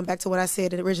 again, going back to what I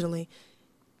said originally,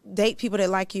 date people that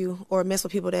like you or mess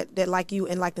with people that like you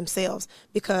and like themselves,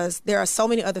 because there are so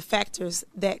many other factors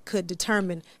that could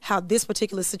determine how this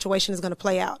particular situation is going to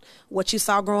play out. What you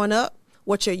saw growing up,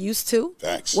 what you're used to,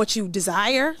 facts, what you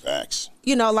desire. Facts.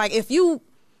 You know, like if you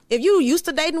used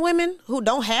to dating women who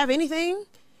don't have anything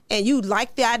and you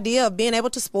like the idea of being able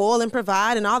to spoil and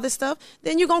provide and all this stuff,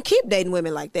 then you're going to keep dating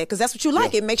women like that because that's what you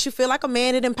like. Yeah. It makes you feel like a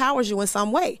man. It empowers you in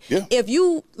some way. Yeah. If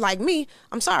you, like me,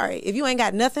 I'm sorry, if you ain't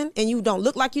got nothing and you don't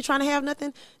look like you're trying to have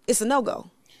nothing, it's a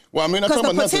no-go. Well, I mean, I'm talking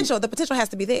about nothing. The potential has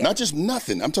to be there. Not just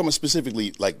nothing. I'm talking about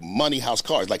specifically like money, house,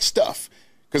 cars, like stuff.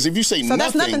 Because if you say nothing. So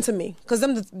that's nothing to me because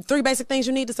them the three basic things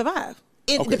you need to survive.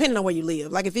 Depending on where you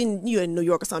live. Like if you're in New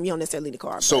York or something, you don't necessarily need a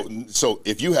car. So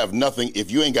if you have nothing,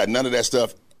 if you ain't got none of that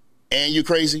stuff and you're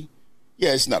crazy,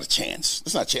 yeah, it's not a chance.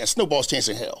 It's not a chance. Snowball's chance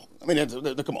in hell. I mean,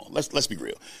 come on, let's be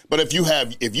real. But if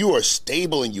you are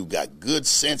stable and you got good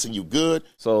sense and you good.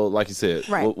 So, like you said,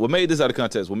 right. what made this out of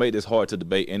context? What made this hard to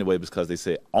debate anyway? Because they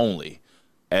said only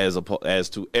as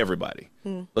to everybody.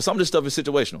 But some of this stuff is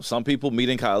situational. Some people meet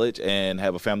in college and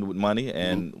have a family with money,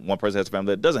 and one person has a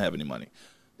family that doesn't have any money.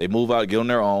 They move out, get on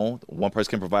their own. One person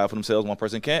can provide for themselves, one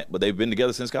person can't, but they've been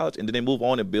together since college, and then they move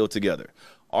on and build together.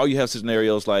 Or you have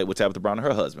scenarios like with Tabitha Brown and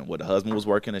her husband, where the husband was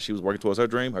working and she was working towards her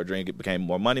dream. Her dream became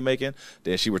more money-making.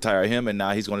 Then she retired him, and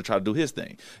now he's going to try to do his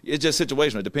thing. It's just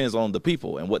situational. It depends on the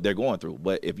people and what they're going through.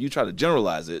 But if you try to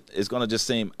generalize it, it's going to just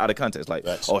seem out of context. Like,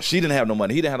 oh, she didn't have no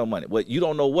money. He didn't have no money. Well, you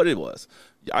don't know what it was.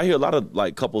 I hear a lot of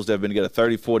like couples that have been together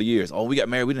 30, 40 years. Oh, we got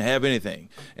married. We didn't have anything.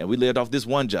 And we lived off this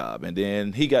one job. And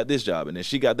then he got this job. And then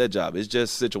she got that job. It's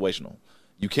just situational.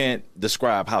 You can't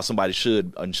describe how somebody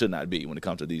should and should not be when it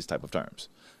comes to these type of terms.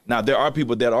 Now, there are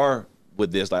people that are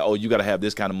with this, like, oh, you got to have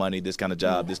this kind of money, this kind of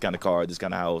job, this kind of car, this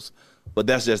kind of house. But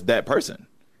that's just that person.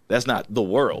 That's not the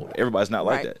world. Everybody's not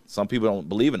like that. Some people don't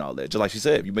believe in all that. Just like she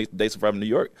said, if you date someone from New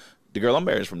York, the girl I'm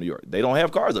married is from New York. They don't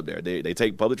have cars up there. They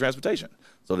take public transportation.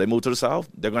 So they move to the South,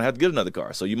 they're going to have to get another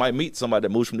car. So you might meet somebody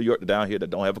that moves from New York to down here that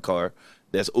don't have a car,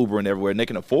 that's Ubering everywhere, and they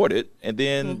can afford it, and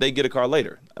then they get a car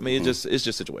later. I mean, it's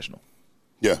just situational.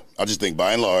 Yeah, I just think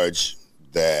by and large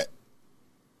that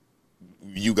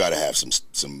you got to have some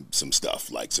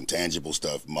stuff, like some tangible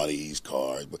stuff, monies,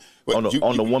 cars. But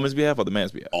on the woman's behalf or the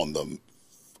man's behalf? On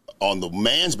the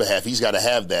man's behalf, he's got to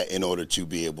have that in order to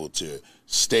be able to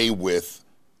stay with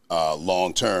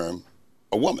long term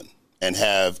a woman and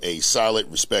have a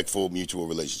solid, respectful, mutual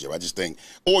relationship. I just think,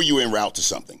 or you en route to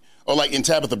something, or like in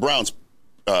Tabitha Brown's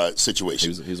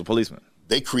situation, he's a policeman.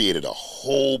 They created a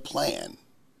whole plan.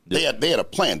 They had a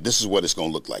plan. This is what it's going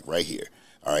to look like right here.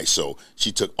 All right, so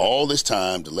she took all this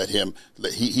time to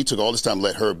he took all this time to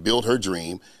let her build her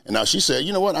dream, and now she said,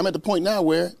 you know what, I'm at the point now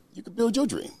where you can build your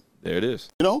dream. There it is.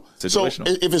 You know? So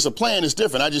if it's a plan, it's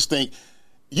different. I just think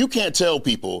you can't tell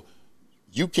people,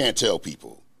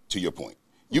 to your point,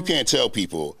 you can't tell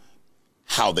people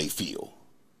how they feel.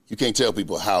 You can't tell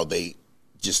people how they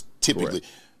just typically,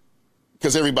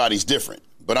 because everybody's different.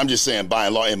 But I'm just saying, by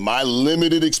and large, in my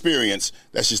limited experience,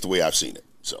 that's just the way I've seen it.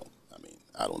 So, I mean,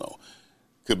 I don't know.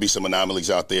 Could be some anomalies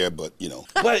out there, but, you know.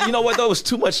 But you know what, though? It's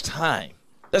too much time.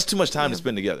 That's too much time to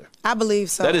spend together. I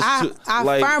believe so.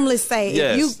 I firmly say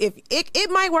if it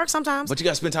might work sometimes. But you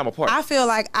got to spend time apart. I feel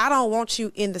like I don't want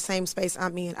you in the same space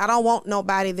I'm in. I don't want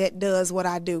nobody that does what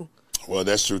I do. Well,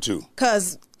 that's true, too.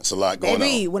 Because, that's a lot going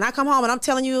on. When I come home and I'm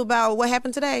telling you about what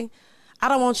happened today, I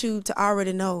don't want you to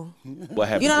already know. What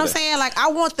happened? You know what I'm saying? Like,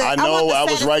 I want the. I know. I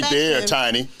was right there,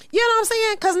 Tiny. You know what I'm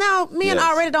saying? Because now men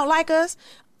already don't like us.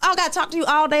 I got to talk to you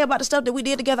all day about the stuff that we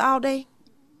did together all day.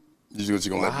 You just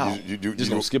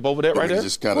gonna skip over that right there?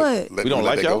 Just kind of we don't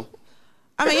like y'all?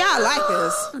 I mean, y'all like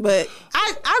us, but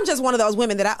I'm just one of those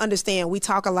women that I understand. We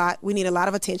talk a lot. We need a lot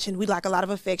of attention. We like a lot of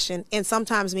affection. And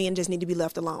sometimes men just need to be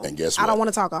left alone. And guess what? I don't want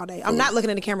to talk all day. I'm not looking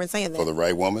in the camera and saying that. For the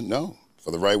right woman? No. For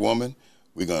the right woman,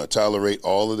 we're going to tolerate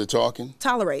all of the talking.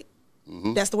 Tolerate.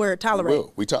 That's the word, tolerate.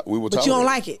 We will tolerate. But you don't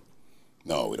like it.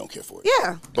 No, we don't care for it.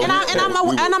 Yeah,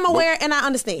 I'm aware and I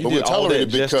understand. But we tolerate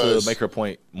it because to make her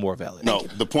point more valid. No,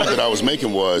 the point that I was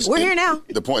making was we're here now.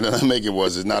 The point that I'm making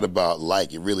was it's not about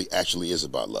like. It really actually is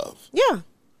about love. Yeah. You know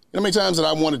how many times that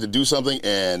I wanted to do something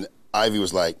and Ivy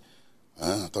was like,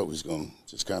 I thought we was going to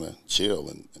just kind of chill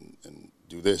and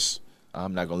do this.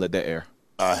 I'm not going to let that air.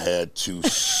 I had to.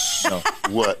 No.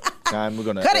 What? Time we're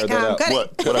going to cut it.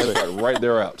 What? Cut it right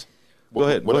there out. Go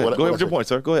ahead. Go ahead with your point,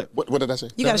 sir. Go ahead. What did I say?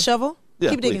 You got a shovel? Yeah,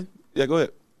 keep digging. Yeah, go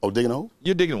ahead. Oh, digging a hole?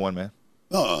 You're digging one, man.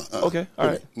 Okay, all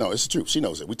right. No, it's true. She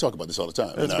knows it. We talk about this all the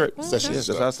time. That's great. Yes,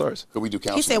 that's how it starts. Could we do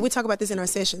counseling? He said we talk about this in our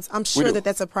sessions. I'm sure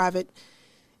that's a private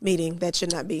meeting. That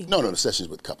should not be. No, the sessions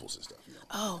with couples and stuff. You know.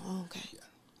 Oh, okay. Yeah.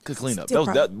 Good cleanup.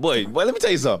 Boy, let me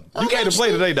tell you something. You came to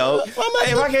play today, dog.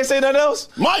 Hey, if I can't say nothing else,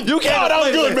 Mike, you came to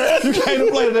play good, man. You came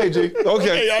to play today, G.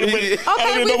 Okay. Okay,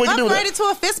 we upgraded to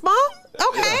a fist bump.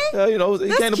 Okay. Yeah, you know,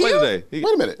 he came to play today.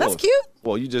 Wait a minute. That's cute.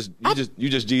 Well, you just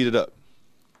G'd it up.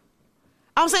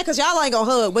 I'm saying because y'all ain't gonna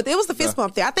hug, but it was the fist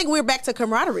bump there. I think we're back to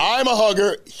camaraderie. I'm a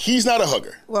hugger. He's not a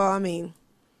hugger. Well, I mean.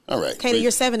 All right. Katie,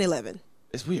 you're 7'11".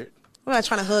 It's weird. I'm not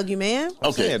trying to hug you, man.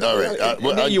 Okay. All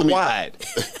right. You're wide.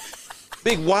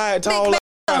 Big, wide, tall,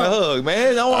 trying to hug,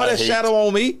 man. Don't want that shadow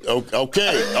on me.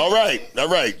 Okay. All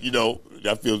right. You know,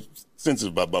 I feel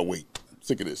sensitive about my weight. I'm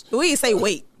sick of this. We didn't say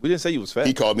weight. We didn't say you was fat.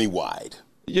 He called me wide.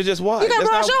 You're just wide. You got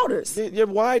broad shoulders. You're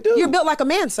wide, dude. You're built like a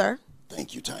man, sir.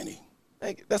 Thank you, Tiny.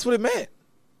 That's what it meant.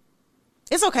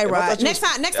 It's okay, Rod. Next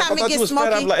time it gets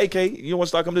smoky. I'm like, hey, Kay, you want to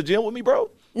start coming to the gym with me, bro?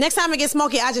 Next time it gets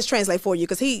smoky, I just translate for you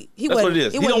because he That's what it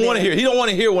is. He don't want to hear. He don't want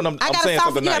to hear when I'm saying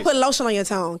something You nice. gotta put lotion on your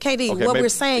tongue. KD, Okay, what maybe- we're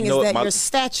saying you know is what, that your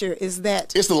stature is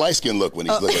that. It's the light skin look when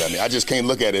he's looking at me. I just can't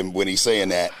look at him when he's saying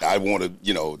that. I want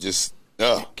to, just.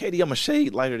 Katie, I'm a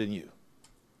shade lighter than you.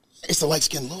 It's the light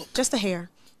skin look. Just a hair.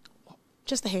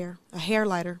 A hair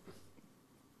lighter.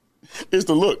 It's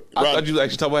the look. I thought you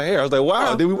actually talking about hair. I was like,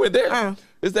 wow, then we went there.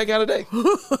 It's that kind of day.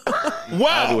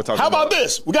 Wow. How about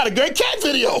this? We got a great cat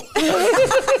video.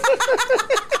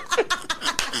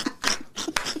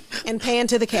 And pan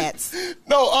to the cats.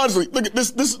 No, honestly, look at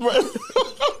this. This is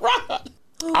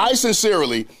I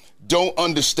sincerely don't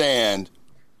understand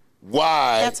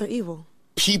why Cats are evil.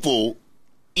 people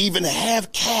even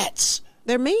have cats.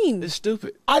 They're mean. It's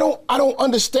stupid. I don't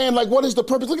understand. Like, what is the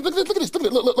purpose? Look at this. Look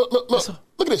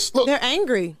at this. Look. They're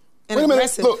angry and Wait a minute.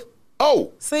 aggressive. Look.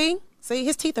 Oh, See,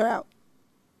 his teeth are out.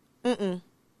 let me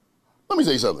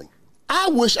tell you something. I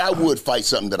wish I would fight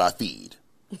something that I feed.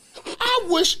 I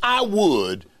wish I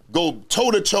would go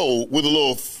toe to toe with a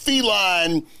little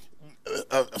feline,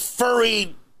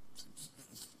 furry.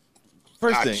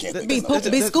 First I thing, can't think Be, of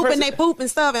nothing. be scooping they poop and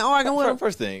stuff and arguing with them.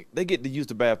 First thing, they get to use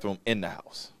the bathroom in the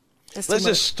house. That's too Let's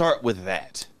much. just start with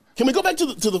that. Can we go back to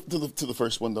the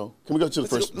first one though? Can we go to the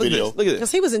first Look at video? this. Look at this.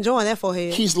 Because he was enjoying that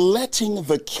forehead. He's letting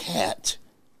the cat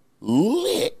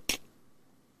lick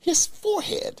his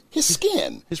forehead, his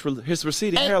skin, His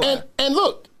receding hairline. and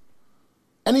look,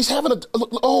 and he's having a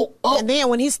look. And then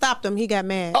when he stopped him, he got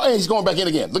mad. Oh, and he's going back in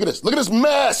again. Look at this. Look at this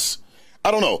mess.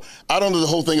 I don't know. I don't know the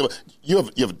whole thing about. You have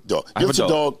a dog. I have a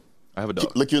dog. I have a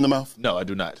dog. Lick you in the mouth. No, I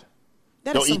do not.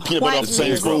 That Don't is some eat peanut butter white off the same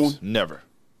mess. spoon. Never.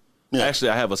 Yeah. Actually,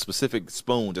 I have a specific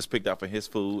spoon just picked out for his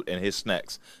food and his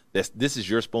snacks. This is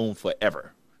your spoon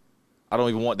forever. I don't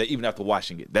even want that even after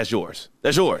washing it. That's yours.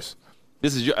 That's yours.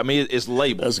 This is your. I mean, it's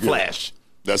labeled That's good. Flash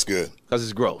That's good. because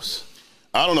it's gross.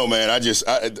 I don't know, man.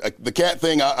 The cat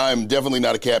thing. I'm definitely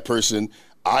not a cat person.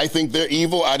 I think they're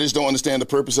evil. I just don't understand the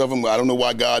purpose of them. I don't know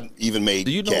why God even made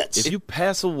Do you know cats. if you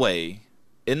pass away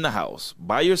in the house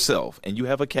by yourself and you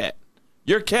have a cat,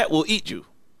 your cat will eat you.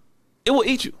 It will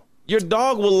eat you. Your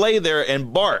dog will lay there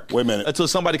and bark. Wait a minute. Until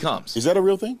somebody comes. Is that a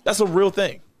real thing? That's a real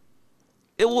thing.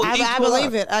 It will eat you I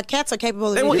believe alive. it. Cats are capable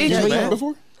of They will eating eat you, people. man.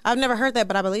 Before? I've never heard that,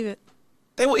 but I believe it.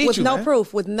 They will eat With you, no man.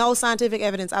 proof, with no scientific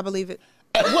evidence, I believe it.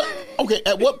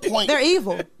 At what point They're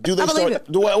evil. do they I believe start?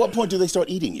 it. At what point do they start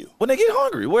eating you? When they get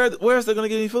hungry, where else they going to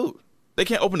get any food? They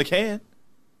can't open the can.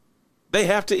 They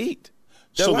have to eat.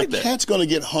 They're So like the that. cat's going to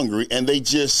get hungry, and they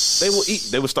just They will eat.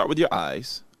 They will start with your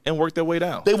eyes and work their way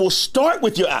down. They will start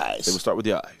with your eyes. They will start with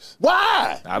your eyes.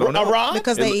 Why? I don't know. A rod?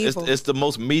 Because they It's- evil. It's the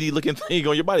most meaty looking thing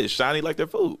on your body. It's shiny like their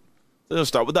food. So they'll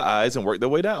start with the eyes and work their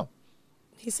way down.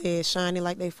 He said shiny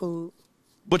like they food.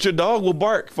 But your dog will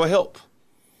bark for help.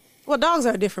 Well, dogs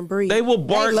are a different breed. They will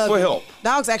bark love for you. help.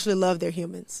 Dogs actually love their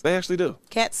humans. They actually do.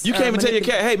 Cats. You are can't even tell your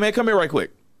manipulative. cat, hey, man, come here right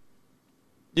quick.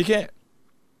 You can't.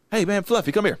 Hey, man,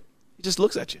 Fluffy, come here. He just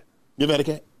looks at you. You ever had a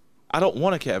cat? I don't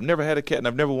want a cat. I've never had a cat, and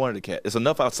I've never wanted a cat. It's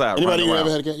enough outside Anybody running here around.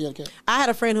 ever had a cat? You had a cat? I had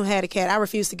a friend who had a cat. I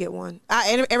refused to get one.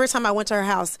 Every time I went to her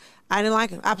house, I didn't like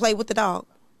him. I played with the dog.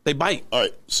 They bite. All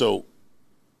right, so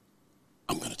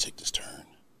I'm going to take this turn.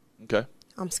 Okay.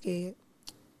 I'm scared.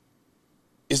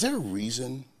 Is there a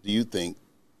reason, do you think,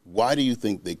 why do you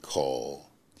think they call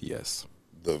Yes.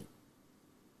 the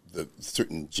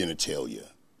certain genitalia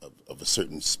of a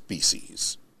certain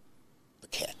species the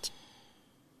cat?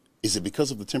 Is it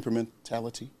because of the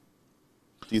temperamentality?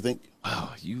 Do you think?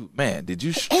 Wow, did you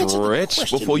Answer the stretch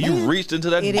question, before you man. reached into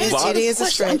that It is- box? it is a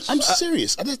Question. stretch. I'm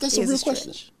serious. That's a is real a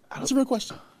question. stretch. That's a real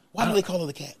question. Why do they call it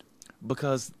a cat?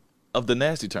 Because of the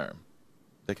nasty term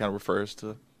that kind of refers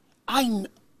to.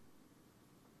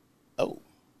 Oh.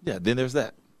 Yeah, then there's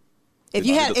that. If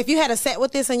you had a set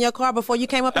with this in your car before you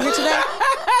came up in here today,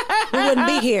 we wouldn't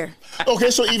be here.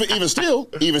 Okay, so even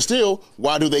still,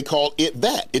 why do they call it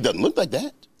that? It doesn't look like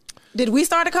that. Did we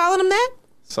start calling them that?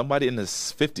 Somebody in the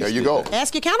 50s. There you did go. that.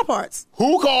 Ask your counterparts.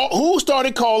 Who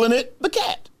started calling it the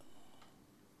cat?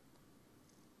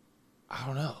 I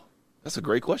don't know. That's a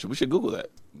great question. We should Google that.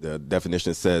 The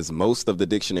definition says most of the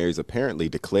dictionaries apparently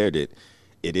declared it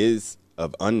is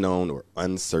of unknown or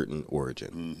uncertain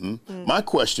origin. My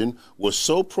question was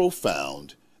so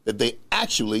profound that they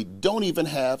actually don't even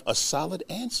have a solid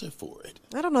answer for it.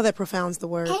 I don't know that profound's the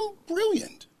word. How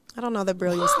brilliant. I don't know that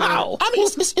brilliance. Wow. I mean,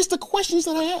 it's the questions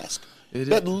that I ask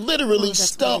that literally that's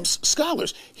stumps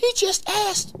scholars. He just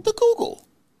asked the Google.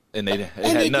 And they And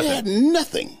had they nothing. had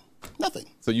nothing. Nothing.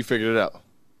 So you figured it out.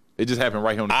 It just happened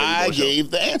right here on the I Katie Bowe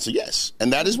gave the answer, yes.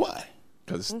 And that is why.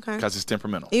 Because Okay. it's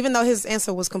temperamental Even though his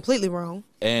answer was completely wrong.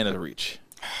 and a reach.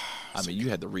 I mean, you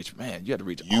had to reach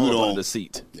You all don't- under the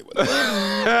seat.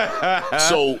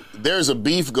 So there's a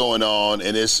beef going on,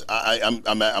 and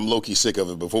I'm low key sick of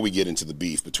it. Before we get into the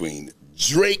beef between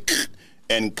Drake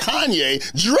and Kanye,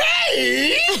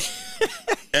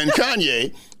 and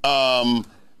Kanye,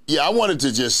 I wanted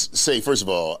to just say first of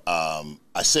all,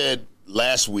 I said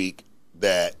last week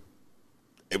that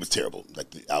it was terrible.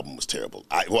 Like the album was terrible.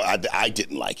 I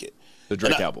didn't like it. The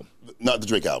Drake album, not the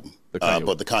Drake album,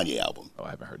 but the Kanye album. Oh, I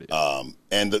haven't heard it.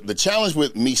 And the challenge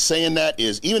with me saying that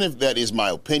is, even if that is my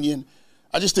opinion,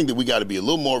 I just think that we got to be a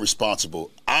little more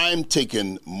responsible. I'm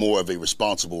taking more of a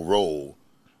responsible role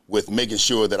with making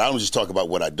sure that I don't just talk about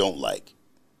what I don't like,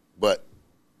 but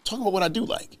talk about what I do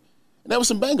like. And there were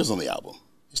some bangers on the album.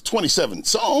 It's 27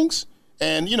 songs,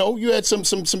 and you had some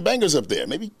bangers up there,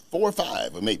 maybe 4 or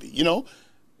 5, or maybe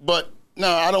But no,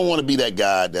 I don't want to be that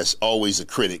guy that's always a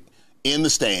critic in the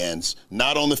stands,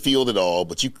 not on the field at all,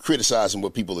 but you criticizing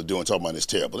what people are doing, talking about it's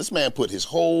terrible. This man put his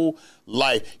whole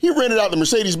life, he rented out the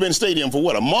Mercedes-Benz Stadium for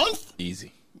what, a month?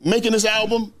 Easy. Making this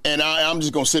album, and I'm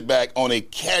just going to sit back on a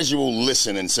casual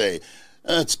listen and say,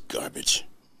 that's garbage.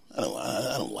 I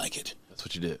don't like it. That's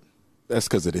what you did. That's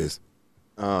because it is.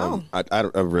 I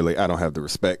don't have the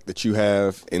respect that you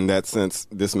have in that sense.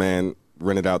 This man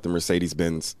rented out the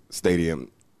Mercedes-Benz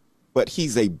Stadium, but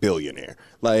he's a billionaire.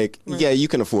 Like, yeah, you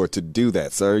can afford to do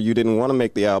that, sir. You didn't want to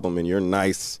make the album in your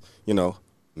nice,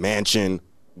 mansion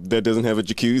that doesn't have a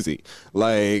jacuzzi.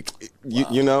 Like,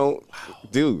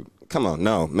 dude, come on,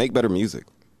 no, make better music.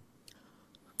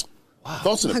 Wow.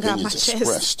 Thoughts and opinions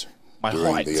expressed.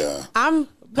 I'm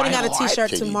putting out a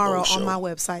T-shirt KD tomorrow Bowe on my show.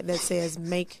 website that says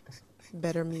 "Make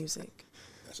Better Music."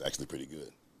 That's actually pretty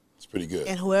good. It's pretty good.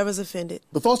 And whoever's offended.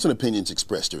 The thoughts and opinions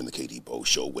expressed during the KD Bowe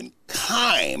show when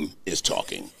Kime is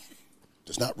talking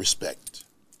does not respect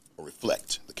or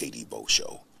reflect the KD Bowe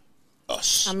show.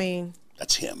 Us. I mean,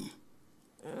 that's him.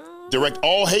 Direct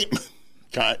all hate.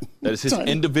 That is his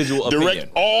individual opinion.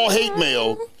 Direct all hate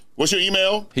mail. What's your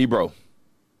email? Hebro.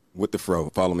 With the fro.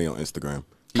 Follow me on Instagram.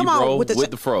 Come on, with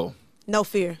the fro. No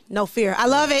fear. No fear. I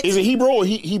love it. Is it Hebro or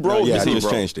Hebro? Yeah, I Hebro. just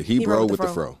changed it. Hebro with the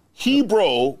fro.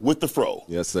 Hebro with the fro.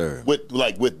 Yes, sir.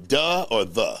 With duh or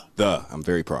the? The. I'm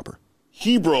very proper.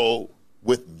 Hebro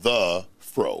with the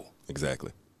fro.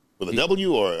 Exactly. With a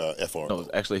W or a FR? No, it's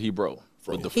actually Hebro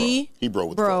with the fro. Hebro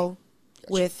with the fro.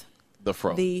 With the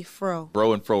fro. The fro.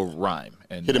 Bro and fro rhyme.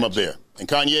 And hit him up there. And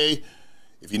Kanye,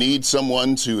 if you need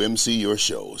someone to MC your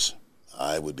shows,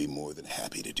 I would be more than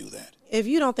happy to do that. If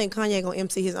you don't think Kanye gonna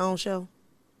MC his own show,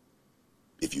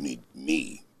 if you need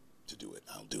me to do it,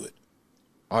 I'll do it.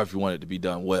 Or if you want it to be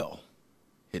done well,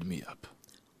 hit me up.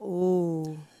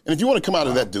 Ooh. And if you want to come out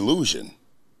of that delusion,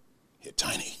 hit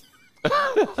Tiny.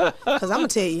 Because I'm going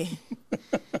to tell you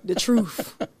the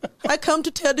truth. I come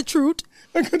to tell the truth.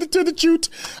 I come to tell the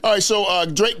truth. All right, so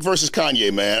Drake versus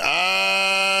Kanye, man.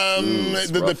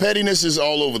 The pettiness is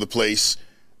all over the place.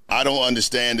 I don't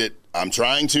understand it. I'm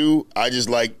trying to.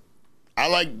 I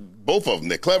like both of them.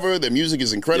 They're clever. Their music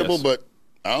is incredible, but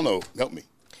I don't know. Help me.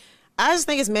 I just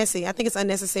think it's messy. I think it's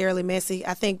unnecessarily messy.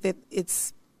 I think that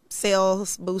it's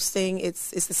sales boosting. It's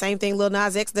the same thing Lil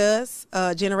Nas X does,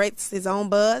 generates his own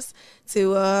buzz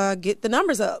to get the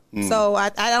numbers up. So I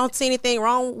don't see anything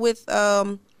wrong with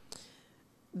the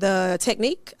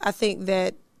technique. I think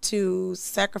that to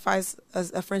sacrifice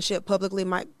a friendship publicly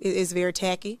is very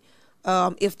tacky,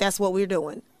 if that's what we're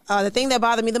doing. The thing that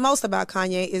bothered me the most about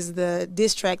Kanye is the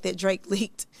diss track that Drake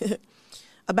leaked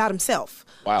about himself.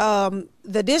 Wow.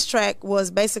 The diss track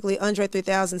was basically Andre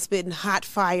 3000 spitting hot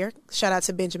fire. Shout out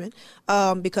to Benjamin,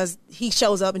 because he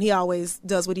shows up and he always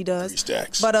does what he does. 3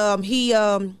 stacks. But that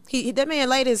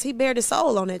man he bared his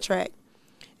soul on that track,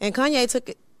 and Kanye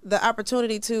took the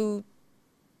opportunity to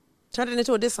turn it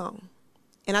into a diss song,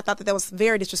 and I thought that was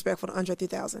very disrespectful to Andre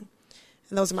 3000.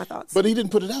 And those are my thoughts. But he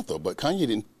didn't put it out though. But Kanye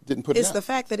didn't put it out. It's the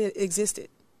fact that it existed.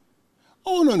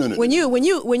 Oh no. When you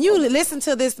listen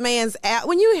to this man's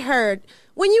when you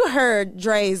heard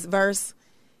Dre's verse,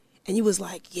 and you was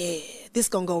like, yeah, this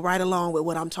gonna go right along with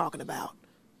what I'm talking about,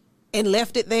 and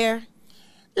left it there.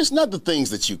 It's not the things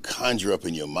that you conjure up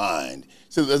in your mind.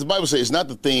 So as the Bible says, it's not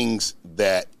the things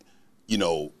that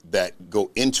that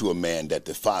go into a man that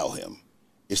defile him.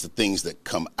 It's the things that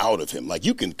come out of him. Like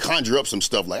you can conjure up some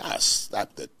stuff like,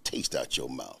 slap the taste out your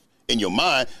mouth. In your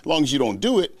mind, as long as you don't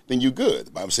do it, then you're good.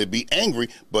 The Bible said, be angry,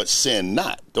 but sin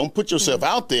not. Don't put yourself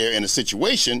out there in a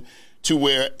situation to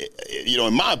where,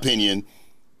 in my opinion,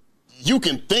 you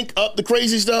can think up the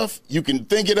crazy stuff. You can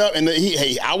think it up, and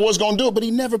I was going to do it, but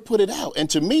he never put it out. And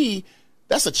to me,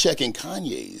 that's a check in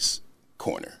Kanye's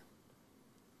corner.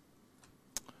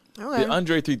 Okay. Did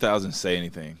Andre 3000 say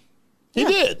anything? He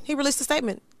did. He released a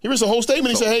statement. He released a whole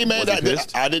statement. So, he said, "Hey man, was he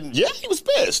pissed? I didn't." Yeah, he was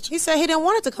pissed. He said he didn't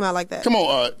want it to come out like that. Come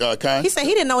on, Kai. He said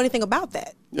he didn't know anything about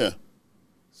that. Yeah.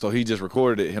 So he just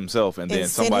recorded it himself, and then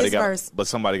sent somebody his got, verse. but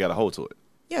somebody got a hold to it.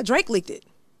 Yeah, Drake leaked it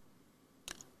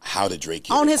How did Drake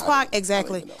get on it? his I don't- podcast. I don't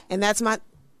Exactly, even know.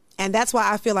 and that's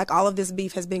why I feel like all of this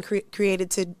beef has been created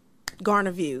to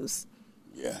garner views.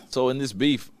 Yeah. So in this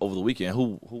beef over the weekend,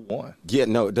 who won? Yeah,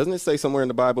 no, doesn't it say somewhere in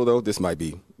the Bible, though? This might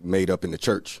be made up in the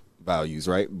church values,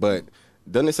 right? But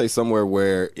doesn't it say somewhere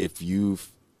where if you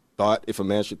thought if a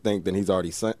man should think, then he's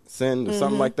already sinned or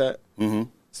something like that? Mm-hmm.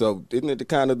 So isn't it the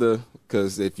kind of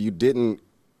because if you didn't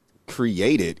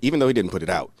create it, even though he didn't put it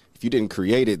out, if you didn't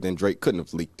create it, then Drake couldn't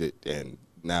have leaked it, and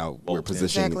now we're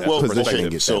positioning, Exactly. Well, positioning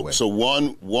it that way. so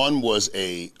one was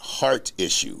a heart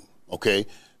issue. Okay.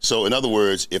 So in other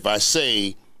words, if I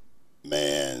say,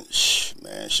 man,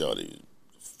 shorty,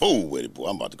 fool with it, boy,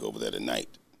 I'm about to go over there tonight.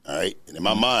 All right. And in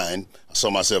my mind, I saw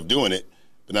myself doing it,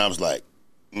 but now I was like,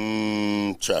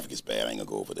 traffic is bad. I ain't gonna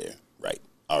go over there. Right.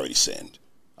 I already sinned.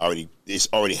 It's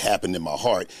already happened in my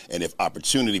heart. And if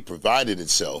opportunity provided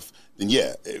itself, then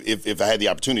yeah, if I had the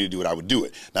opportunity to do it, I would do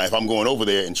it. Now, if I'm going over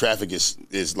there and traffic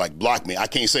is like block me, I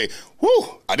can't say,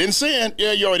 whew, I didn't sin.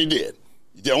 Yeah, you already did.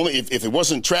 Only if it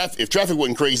wasn't if traffic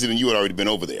wasn't crazy, then you had already been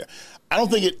over there. I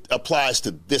don't think it applies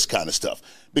to this kind of stuff,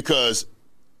 because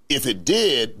if it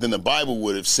did, then the Bible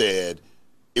would have said,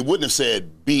 it wouldn't have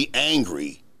said, be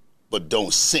angry, but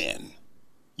don't sin.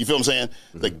 You feel what I'm saying?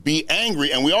 Mm-hmm. Like, be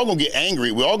angry, and we all gonna get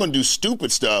angry. We're all gonna do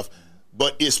stupid stuff,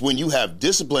 but it's when you have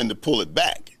discipline to pull it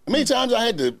back. How many times I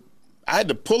had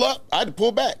to pull up, I had to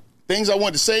pull back. Things I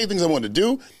wanted to say, things I wanted to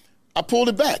do, I pulled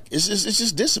it back. It's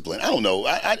just discipline. I don't know.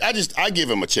 I give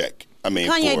him a check. I mean,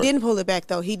 Kanye didn't pull it back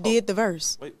though. He did the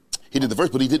verse. Wait. He did the verse,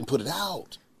 but he didn't put it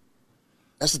out.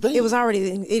 That's the thing.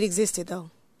 It existed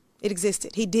though. It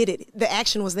existed. He did it. The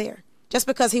action was there. Just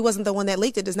because he wasn't the one that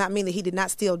leaked it does not mean that he did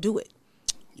not still do it.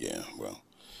 Yeah, well,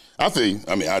 I feel you.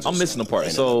 I mean, I'm missing the part.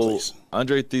 So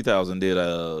Andre 3000 did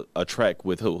a track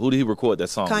with who? Who did he record that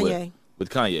song Kanye. with? With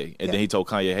Kanye. And Yeah. then he told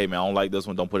Kanye, hey, man, I don't like this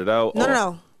one. Don't put it out.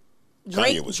 No.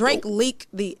 Kanye was Drake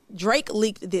dope.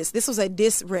 leaked this. This was a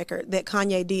diss record that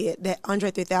Kanye did that Andre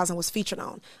 3000 was featured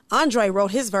on. Andre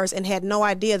wrote his verse and had no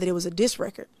idea that it was a diss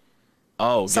record.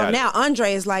 Oh, So got it. now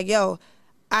Andre is like, yo,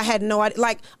 I had no idea.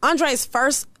 Like, Andre's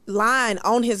first line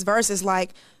on his verse is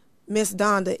like, Miss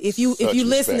Donda, if you Such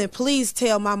listening, respect. please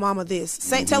tell my mama this.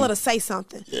 Tell her to say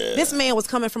something. Yeah. This man was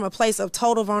coming from a place of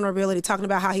total vulnerability, talking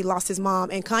about how he lost his mom,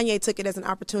 and Kanye took it as an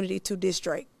opportunity to diss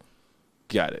Drake.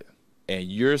 Got it. And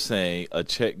you're saying a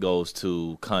check goes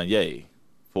to Kanye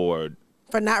for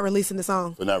not releasing the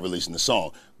song. For not releasing the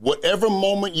song. Whatever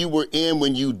moment you were in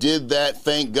when you did that,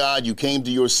 thank God you came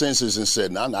to your senses and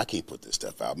said, no, I can't put this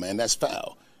stuff out, man. That's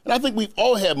foul. And I think we've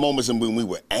all had moments when we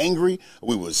were angry,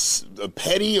 we was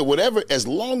petty or whatever. As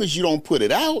long as you don't put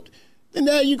it out, then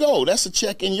there you go. That's a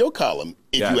check in your column,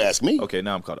 if Got you it. ask me. Okay,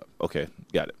 now I'm caught up. Okay,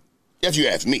 got it. If you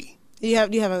ask me. Do you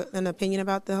have an opinion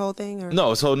about the whole thing? Or?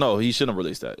 No, he shouldn't have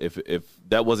released that. If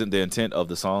that wasn't the intent of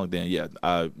the song, then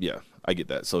I get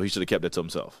that. So he should have kept that to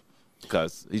himself,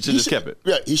 because he should have just kept it.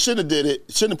 Yeah, he should have did it.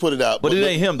 Shouldn't have put it out. But it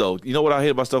ain't him though. You know what I hate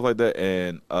about stuff like that,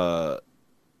 and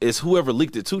it's whoever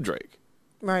leaked it to Drake.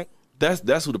 Right.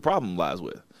 That's who the problem lies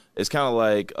with. It's kind of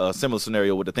like a similar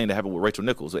scenario with the thing that happened with Rachel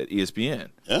Nichols at ESPN.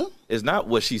 Yeah. It's not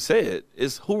what she said.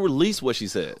 It's who released what she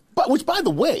said. But which, by the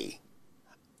way,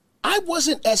 I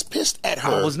wasn't as pissed at her.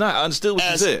 I was not. I understood what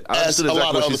she said. I as understood a lot exactly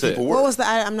of what she other said. people were. What was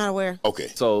I'm not aware. Okay.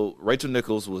 So Rachel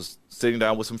Nichols was sitting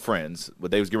down with some friends,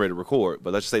 but they was getting ready to record.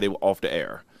 But let's just say they were off the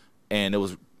air, and it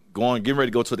was getting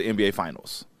ready to go to the NBA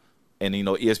Finals. And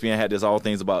ESPN had this all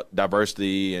things about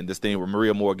diversity and this thing where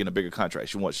Maria Moore getting a bigger contract.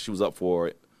 She was up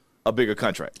for a bigger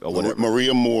contract or whatever.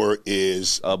 Maria Moore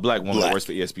is A black woman that black. works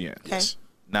for ESPN. Okay.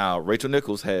 Now Rachel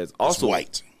Nichols has also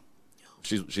white.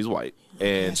 She's white,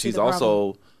 and see she's the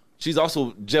problem.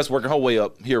 also just working her way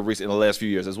up here in the last few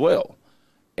years as well.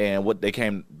 And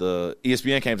the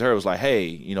ESPN came to her and was like,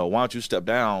 hey, why don't you step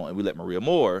down and we let Maria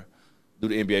Moore do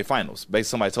the NBA Finals? Basically,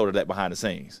 somebody told her that behind the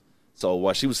scenes. So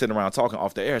while she was sitting around talking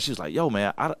off the air, she was like, yo,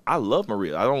 man, I love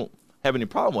Maria. I don't have any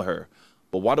problem with her.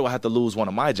 But why do I have to lose one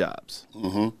of my jobs?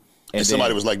 Mm-hmm. And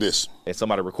somebody was like this. And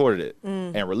somebody recorded it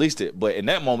and released it. But in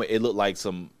that moment, it looked like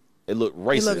it looked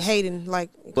racist. He looked hating,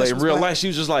 like. But in real life, she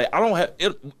was just like, I don't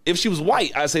have. If she was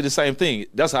white, I'd say the same thing.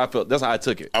 That's how I felt. That's how I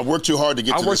took it. I worked too hard to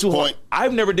get to this point.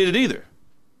 I've never did it either.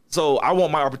 So I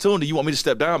want my opportunity. You want me to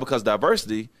step down because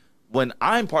diversity, when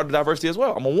I'm part of diversity as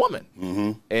well. I'm a woman.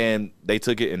 Mm-hmm. And they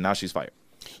took it, and now she's fired.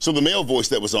 So the male voice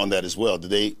that was on that as well,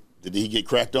 did he get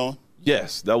cracked on?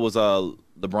 Yes, that was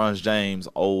LeBron James'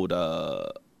 old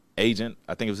agent.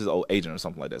 I think it was his old agent or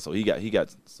something like that. So he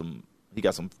got some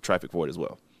traffic for it as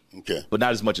well. Okay. But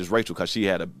not as much as Rachel because she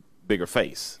had a bigger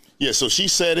face. Yeah, so she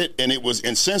said it, and it was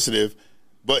insensitive,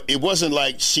 but it wasn't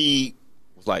like she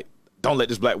was like, don't let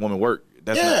this black woman work.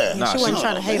 That's Yeah. not, she wasn't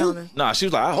trying to hate on her. Nah, she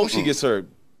was like, I hope she gets her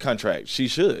contract. She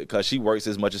should, because she works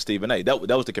as much as Stephen A. That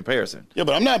was the comparison. Yeah,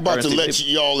 but I'm not about Her to and let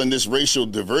Stephen- y'all in this racial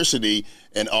diversity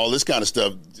and all this kind of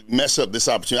stuff mess up this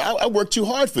opportunity. I worked too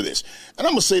hard for this. And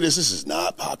I'm going to say this is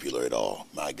not popular at all.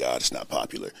 My God, it's not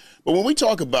popular. But when we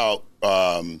talk about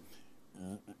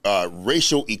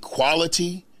racial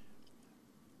equality,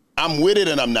 I'm with it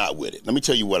and I'm not with it. Let me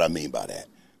tell you what I mean by that.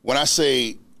 When I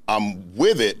say I'm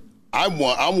with it, I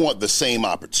want the same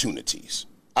opportunities.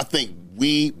 I think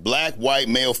we, black, white,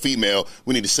 male, female,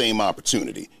 we need the same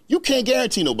opportunity. You can't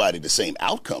guarantee nobody the same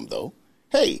outcome, though.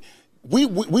 Hey, we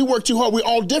work too hard. We're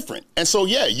all different. And so,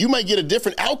 yeah, you may get a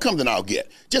different outcome than I'll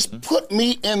get. Just put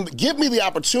me in, give me the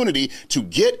opportunity to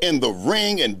get in the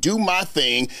ring and do my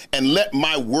thing and let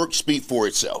my work speak for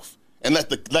itself. And let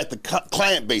the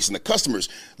client base and the customers,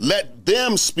 let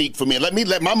them speak for me and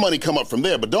let my money come up from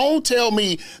there. But don't tell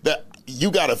me that you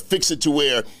got to fix it to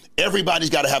where everybody's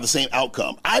got to have the same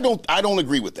outcome. I don't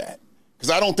agree with that,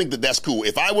 because I don't think that that's cool.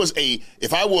 If I was,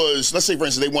 let's say for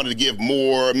instance, they wanted to give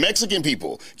more Mexican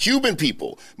people, Cuban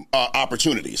people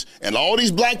opportunities, and all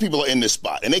these black people are in this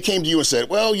spot, and they came to you and said,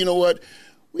 well, you know what?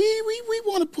 We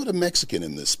want to put a Mexican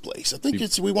in this place. I think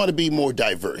we want to be more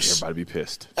diverse. Everybody be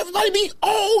pissed. Everybody be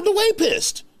all the way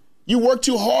pissed. You work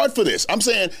too hard for this. I'm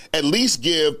saying at least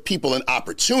give people an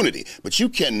opportunity, but you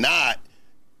cannot,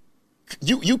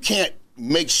 you can't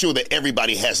make sure that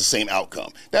everybody has the same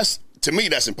outcome. To me,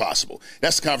 that's impossible.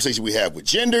 That's the conversation we have with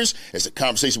genders. It's the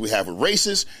conversation we have with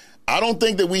races. I don't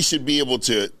think that we should be able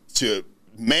to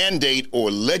mandate or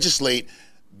legislate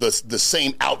the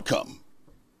same outcome.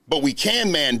 But we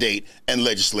can mandate and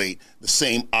legislate the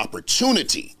same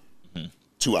opportunity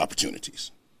to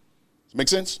opportunities. Does it make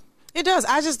sense? It does.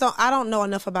 I don't know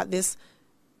enough about this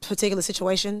particular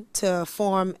situation to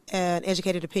form an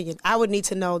educated opinion. I would need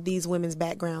to know these women's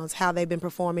backgrounds, how they've been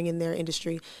performing in their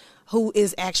industry, who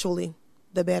is actually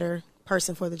the better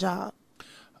person for the job.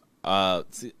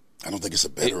 See, I don't think it's a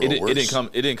better or worse.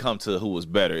 It didn't come to who was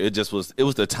better. It was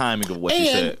the timing of what she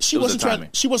said. She wasn't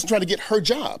trying to get her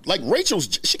job. Like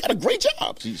she got a great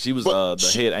job. She was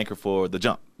the head anchor for The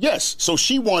Jump. Yes. So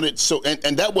she wanted,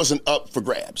 and that wasn't up for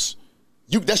grabs.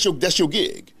 That's your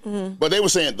gig. Mm-hmm. But they were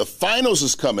saying the finals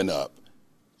is coming up.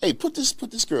 Hey, let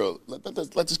this girl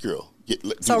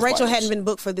get. So Rachel hadn't been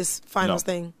booked for this finals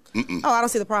thing. Mm-mm. Oh, I don't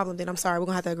see the problem then. I'm sorry. We're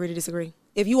gonna have to agree to disagree.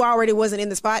 If you already wasn't in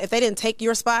the spot, if they didn't take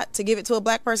your spot to give it to a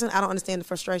black person, I don't understand the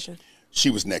frustration. She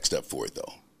was next up for it,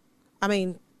 though. I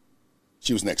mean,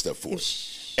 she was next up for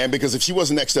it. And because if she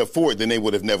wasn't next up for it, then they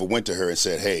would have never went to her and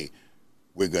said, "Hey,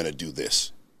 we're gonna do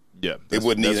this." Yeah,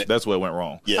 that's where it went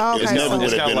wrong. Yeah, okay, it never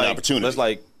would have been like, an opportunity. That's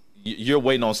like you're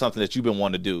waiting on something that you've been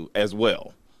wanting to do as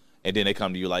well, and then they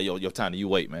come to you like, "Yo, your time. You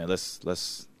wait, man. Let's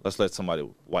let somebody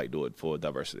white do it for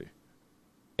diversity."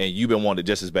 And you've been wanting it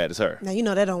just as bad as her. Now you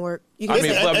know that don't work. and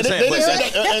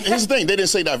here's the thing: they didn't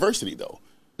say diversity though.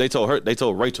 They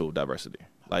told Rachel diversity.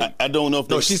 Like I don't know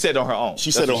if she said on her own. She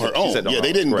said on her own.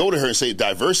 They didn't go to her and say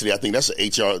diversity. I think that's an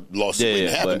HR lawsuit waiting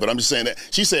to happen. But I'm just saying that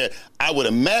she said, I would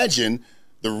imagine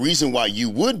the reason why you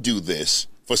would do this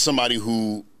for somebody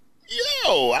who,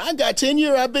 I got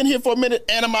tenure, I've been here for a minute,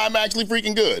 and I'm actually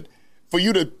freaking good. For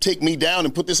you to take me down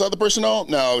and put this other person on?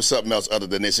 No, it's something else other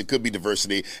than this. It could be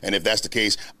diversity, and if that's the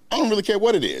case, I don't really care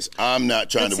what it is. I'm not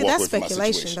trying to walk away from my situation.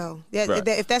 That's speculation, though.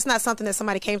 Yeah, if that's not something that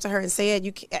somebody came to her and said,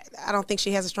 I don't think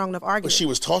she has a strong enough argument. But she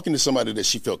was talking to somebody that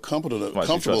she felt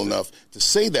comfortable enough to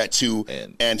say that to,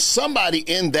 and somebody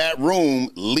in that room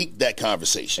leaked that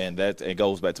conversation. And it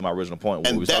goes back to my original point.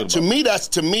 And to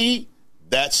me,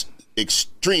 that's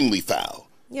extremely foul.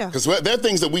 Yeah. Because there are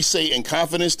things that we say in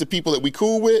confidence to people that we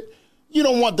cool with. You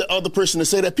don't want the other person to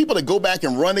say that. People that go back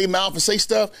and run their mouth and say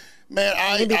stuff, man,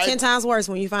 it'd be 10 times worse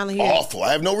when you finally hear awful.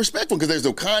 I have no respect for them because there's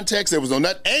no context, there was no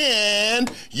nut,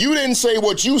 and you didn't say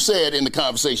what you said in the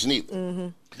conversation either. Mm-hmm.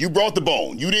 You brought the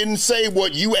bone. You didn't say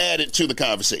what you added to the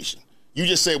conversation. You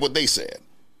just said what they said.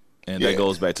 And that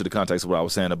goes back to the context of what I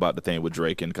was saying about the thing with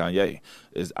Drake and Kanye.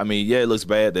 It looks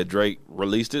bad that Drake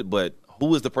released it, but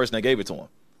who is the person that gave it to him?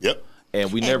 Yep.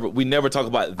 And we never talk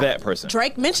about that person.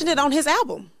 Drake mentioned it on his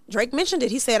album. Drake mentioned it.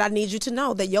 He said, I need you to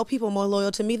know that your people are more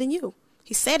loyal to me than you.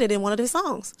 He said it in one of his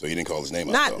songs. So he didn't call his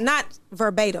name out, Not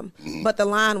verbatim, but the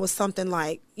line was something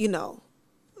like,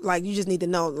 like you just need to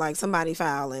know, like somebody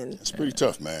foul. And it's pretty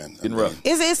tough, man. Rough.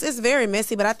 It's very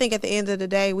messy, but I think at the end of the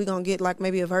day, we're going to get like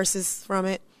maybe a verses from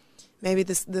it. Maybe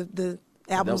the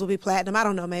Albums will be platinum. I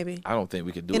don't know, maybe. I don't think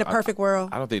we could do In a perfect world.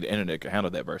 I don't think the internet could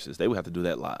handle that versus. They would have to do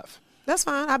that live. That's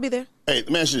fine. I'll be there. Hey, let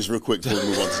me ask you this real quick before we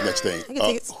move on to the next thing. I get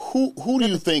tickets. Who do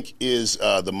you think is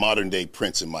the modern day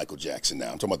Prince and Michael Jackson now?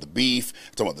 I'm talking about the beef,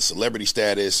 I'm talking about the celebrity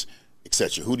status,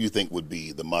 etc. Who do you think would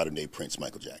be the modern day Prince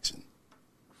Michael Jackson?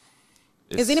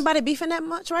 Is anybody beefing that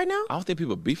much right now? I don't think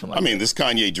people are beefing like I mean, this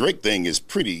Kanye Drake thing is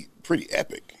pretty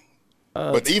epic.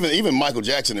 But even Michael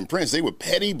Jackson and Prince, they were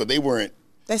petty, but they weren't.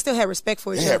 They still had respect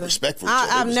for each other. They had respect for each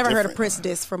other. I've never heard a different. Prince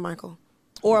diss from Michael,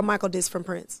 or a Michael diss from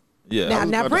Prince. Yeah.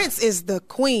 Now Prince is the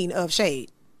queen of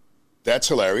shade, That's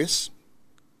hilarious.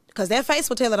 because that face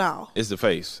will tell it all. It's the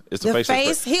face. It's The the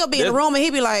face, he'll be in the room and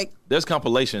he'll be like, There's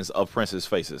compilations of Prince's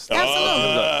faces.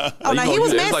 absolutely. Oh, no, he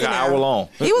was messy It's like an now. hour long.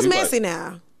 He was He's messy like-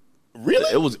 now.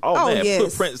 Really? It was. Oh, man,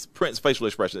 yes. put Prince facial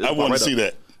expression. I want to see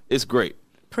that. It's great.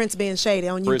 Prince being shady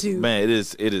on Prince, YouTube. man, it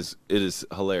is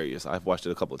hilarious. I've watched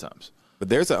it a couple of times. But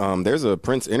there's a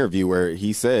Prince interview where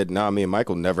he said, "Nah, me and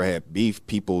Michael never had beef.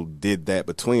 People did that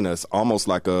between us, almost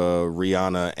like a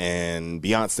Rihanna and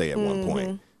Beyonce at one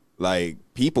point. Like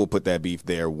people put that beef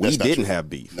there. We That's not didn't true. have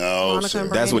beef. No, Monica sir.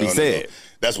 and That's what he No, said.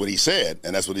 That's what he said,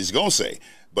 and that's what he's going to say.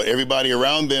 But everybody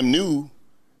around them knew.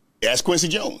 Ask Quincy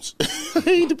Jones.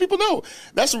 The people know.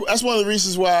 That's one of the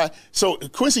reasons why. So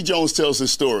Quincy Jones tells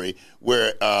his story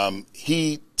where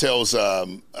he tells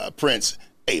Prince,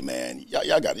 "Hey man,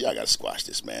 y'all got to squash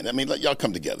this, man. I mean, y'all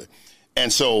come together."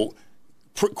 And so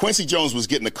Quincy Jones was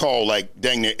getting a call like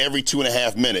dang near every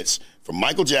 2.5 minutes from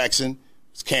Michael Jackson's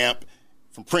camp,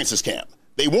 from Prince's camp.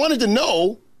 They wanted to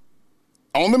know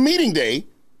on the meeting day,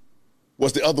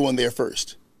 was the other one there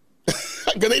first?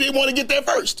 Because they didn't want to get there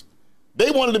first. They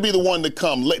wanted to be the one to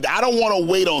come late. I don't want to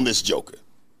wait on this joker.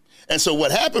 And so what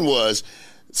happened was,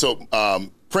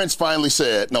 Prince finally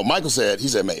said, no, Michael said, he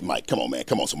said, Mike, come on, man,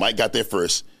 come on. So Mike got there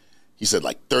first. He said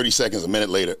like 30 seconds, a minute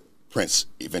later, Prince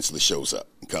eventually shows up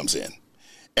and comes in.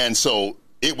 And so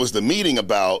it was the meeting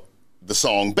about the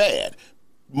song Bad.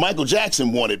 Michael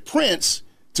Jackson wanted Prince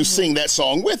to sing that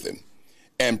song with him.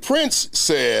 And Prince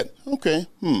said, okay,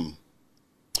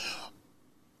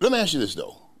 Let me ask you this,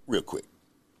 though, real quick.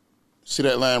 See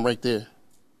that line right there?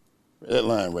 That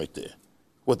line right there.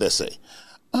 What that say?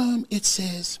 It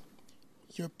says,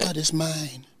 your butt is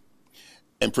mine.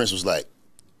 And Prince was like,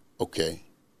 okay,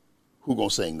 who gonna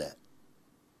sing that?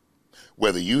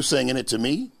 Whether you singing it to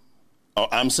me or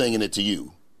I'm singing it to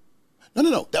you.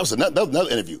 No. That was another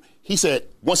interview. He said,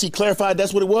 once he clarified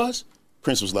that's what it was,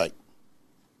 Prince was like,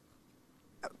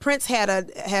 Prince had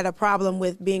a problem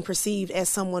with being perceived as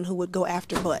someone who would go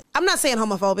after butt. I'm not saying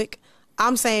homophobic.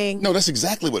 I'm saying no, that's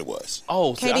exactly what it was.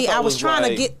 Oh, see, KD, thought I it was trying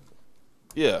like- to get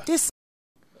Yeah. this.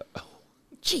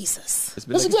 Jesus, It's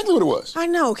been That's like- exactly what it was. I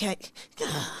know, okay.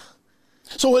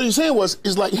 So what he's saying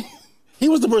is like, he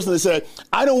was the person that said,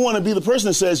 I don't want to be the person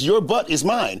that says your butt is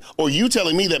mine, or you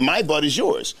telling me that my butt is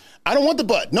yours. I don't want the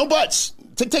butt. No butts.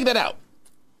 Take that out.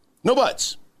 No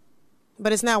butts.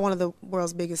 But it's not one of the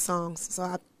world's biggest songs,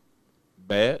 so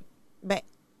Bad. Bad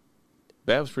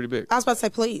Was pretty big. I was about to say,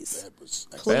 please.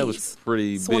 Bad was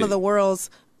pretty It's big. one of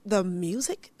the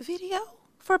music video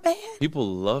for Bad. People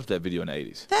loved that video in the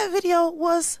 80s. That video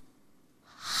was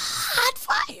hot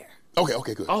fire.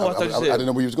 Okay, good. Oh, I thought you said- I didn't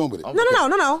know where you was going with it.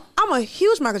 No. I'm a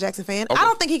huge Michael Jackson fan. I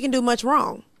don't think he can do much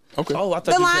wrong. Okay. Oh, I thought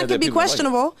The you said line that can be people like it.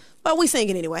 questionable, but we sing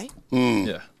it anyway.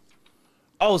 Yeah.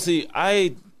 Oh, see,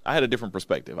 I had a different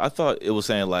perspective. I thought it was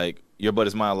saying like your butt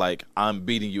is mine, like I'm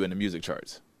beating you in the music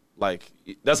charts. Like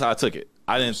that's how I took it.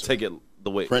 I didn't take it the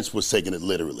way Prince was taking it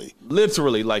literally.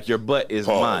 literally like your butt is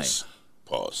mine.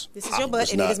 Pause. This is your butt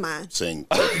Was and it not is mine. Saying,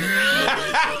 all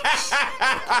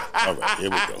right, here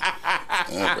we go.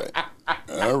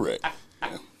 All right.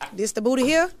 This the booty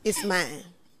here, it's mine.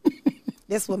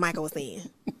 That's what Michael was saying.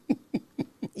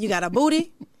 You got a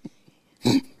booty,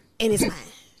 and it's mine.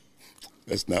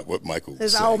 That's not what Michael was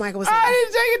That's saying. all Michael was saying. I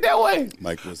didn't take it that way.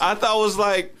 Mike was I thought it was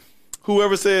like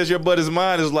whoever says your butt is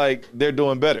mine is like they're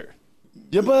doing better.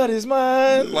 Your butt is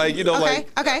mine. Like, you know, Okay,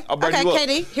 like I'll burn okay, you up.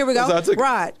 KD, here we That's go. how I took it.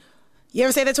 Rod, you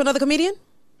ever say that to another comedian?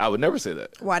 I would never say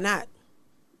that. Why not?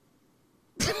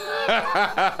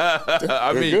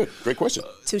 I very mean, good. Great question.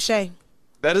 Touche.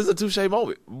 that is a touche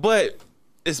moment. But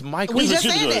it's Michael. We just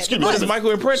Excuse said me, that. excuse me. But it's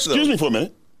Michael and Prince, though. Excuse me for a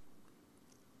minute.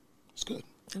 It's good.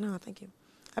 I know, thank you.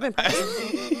 I've been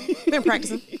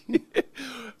practicing.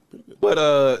 But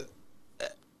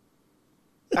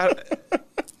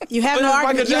You have But no it's argument.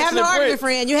 Michael You have Jackson no and argument, Prince.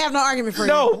 friend. You have no argument, friend.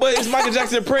 no, but it's Michael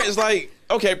Jackson and Prince. Like,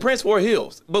 okay, Prince wore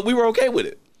heels, but we were okay with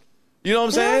it. You know what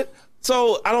I'm saying?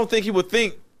 So I don't think he would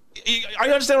think I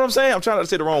understand what I'm saying. I'm trying not to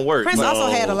say the wrong word. Prince but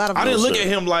also had a lot of. I didn't look sir. at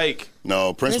him like.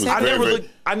 No, Prince was I very, never very.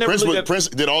 I never looked at Prince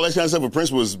did all that kind of stuff, but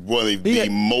Prince was one of the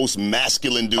most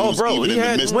masculine dudes. Oh, bro, even he in the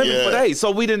had midst, women yeah. for days,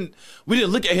 so we didn't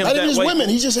look at him Not that even his way. women.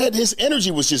 He just had his energy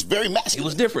was just very masculine. It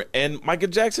was different, and Michael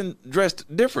Jackson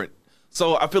dressed different.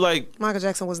 So I feel like Michael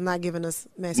Jackson was not giving us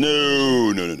messages.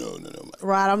 No.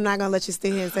 Rod, I'm not gonna let you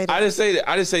sit here and say that. I didn't say that.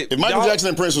 I didn't say If Michael Jackson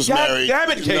and Prince was God married, damn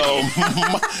it, Katie.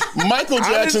 no, Michael I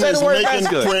didn't Jackson say is the word making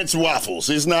masculine. Prince waffles.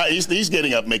 He's not. He's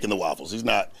getting up making the waffles. He's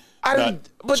not.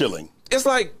 but chilling. It's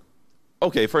like,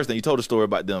 okay, first thing you told a story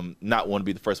about them not wanting to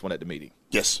be the first one at the meeting.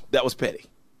 Yes, That was petty.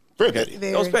 very petty.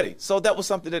 Very. That was petty. So that was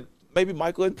something that maybe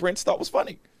Michael and Prince thought was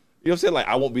funny. You know what I'm saying? Like,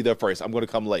 I won't be there first. I'm going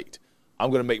to come late. I'm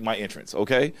going to make my entrance,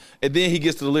 okay? And then he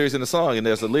gets to the lyrics in the song, and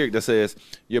there's a lyric that says,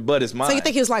 your butt is mine. So you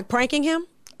think he was like pranking him?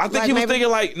 I think Like he was maybe-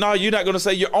 thinking like, no, you're not going to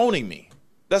say you're owning me.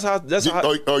 That's how.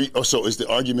 So is the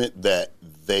argument that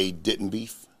they didn't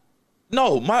beef?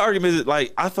 No, my argument is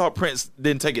like, I thought Prince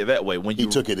didn't take it that way. When He you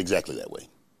took it exactly that way.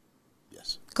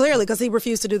 Yes. Clearly, because he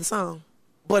refused to do the song.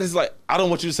 But it's like, I don't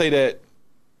want you to say that.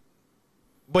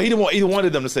 But he didn't want either one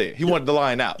of them to say it. He wanted the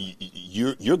line out.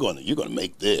 You're going to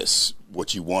make this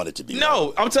what you want it to be.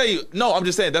 No, I'm telling you. No, I'm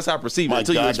just saying that's how I perceive it My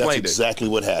until you God, that's explained it. exactly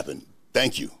what happened.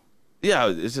 Thank you. Yeah,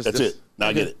 it's just That's it. Now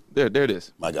I get it. There it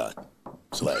is. My God,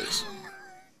 it's hilarious.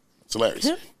 It's hilarious.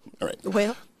 All right.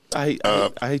 Well, I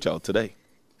hate y'all today.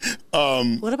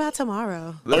 what about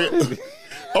tomorrow?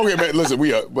 Okay, man. Listen,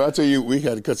 well, I tell you, we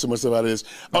had to cut so much stuff out of this.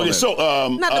 Okay, man. so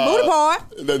Not the booty part.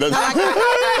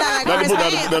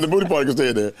 Now the booty part can stay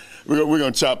in there. We're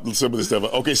gonna chop some of this stuff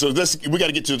up. Okay, so we got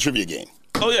to get to the trivia game.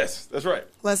 Oh yes, that's right.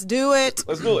 Let's do it.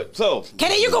 Let's do it. So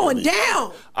Kenny, you're going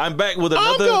down. I'm back with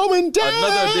another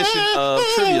edition of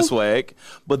Trivia Swag,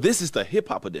 but this is the hip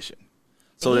hop edition.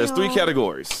 So there's 3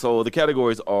 categories. So the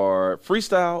categories are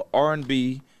freestyle,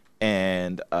 R&B,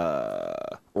 and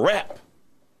rap.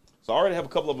 So I already have a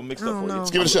couple of them mixed up for you. Let's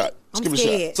give it a shot. Let's give it a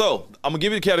scared. shot. So I'm gonna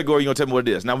give you the category. You're gonna tell me what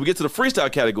it is. Now when we get to the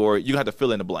freestyle category, you have to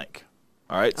fill in the blank.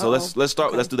 All right. So let's start.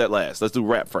 Okay. Let's do that last. Let's do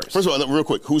rap first. First of all, real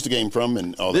quick, who's the game from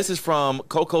and all This that? is from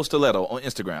Coco Stiletto on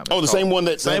Instagram. Oh, the same one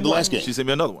that Same the one. last game. She sent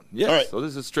me another one. Yeah. All right. So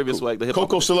this is Trivia Swag, the hip hop.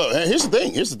 Coco Stiletto. Hey, here's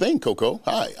the thing, Coco.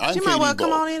 Hi, I'm She KD might well Bowe.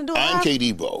 come on in and do a I'm live-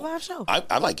 KD Bowe. live show.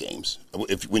 I like games.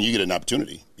 When you get an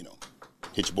opportunity,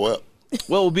 hit your boy up.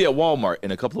 Well, we'll be at Walmart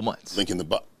in a couple of months. Link in the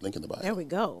bio. There we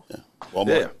go. Yeah. Walmart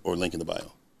Yeah. or link in the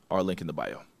bio. Our link in the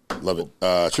bio. Love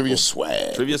it. Trivia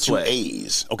swag. Trivia with swag. 2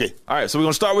 A's. Okay. All right. So we're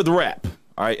gonna start with rap.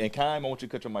 All right. And Kaim, I want you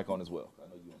to cut your mic on as well. I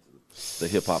know you into the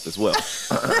hip hop as well.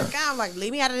 I'm like,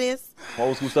 leave me out of this.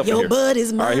 Old school stuff in Your here. butt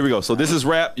is All right, mine. here we go. So this is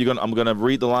rap. I'm gonna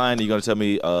read the line. And you're gonna tell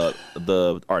me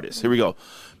the artist. Here we go.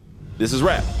 This is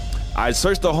rap. I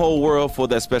searched the whole world for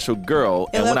that special girl,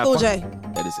 and when LL Cool I J.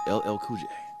 that is LL Cool J.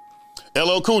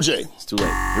 LL Cool J. It's too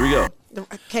late. Here we go.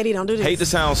 Katie, don't do this. Hate to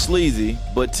sound sleazy,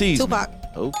 but tease Tupac. me.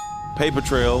 Oh, Paper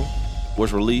Trail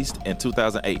was released in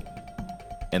 2008,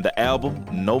 and the album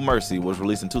No Mercy was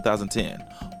released in 2010.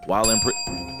 While in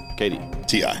Katie,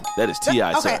 T.I. that is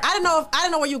T.I. Okay, sir. I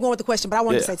didn't know where you were going with the question, but I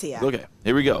wanted to say T.I. Okay,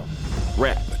 here we go.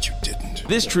 Rap. But you didn't.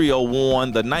 This trio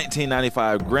won the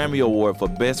 1995 Grammy Award for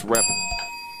Best Rap.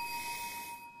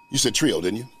 You said trio,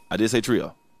 didn't you? I did say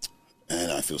trio. And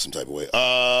I feel some type of way.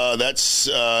 That's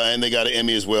and they got an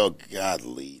Emmy as well.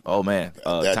 Godly. Oh man,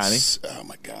 Tiny. That's, oh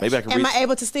my God. Maybe I can. Am I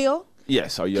able to steal?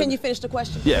 Yes. Are you? Can you finish the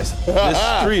question? Yes.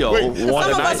 This trio Wait. won the Some of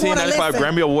us wanna 1995 listen.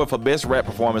 Grammy Award for Best Rap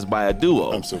Performance by a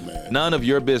duo. I'm so mad. None of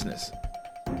your business.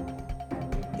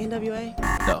 NWA?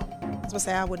 No. I was going to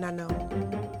say I would not know.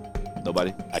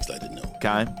 Nobody. Actually, I didn't know.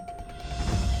 Kaim.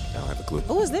 I don't have a clue.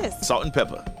 Who is this? Salt and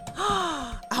Pepper.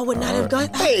 I would not have gone.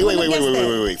 Hey,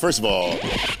 wait. First of all,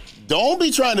 don't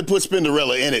be trying to put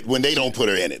Spinderella in it when they don't put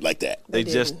her in it like that. They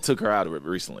didn't. just took her out of it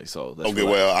recently, so that's Okay,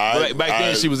 well, back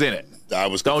then she was in it. I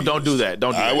was Don't confused. do that.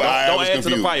 Don't do that. I Don't was add to the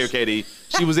confused. fire, Katie.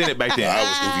 She was in it back then. I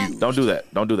was confused. Don't do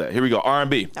that. Don't do that. Here we go.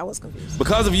 R&B. I was confused.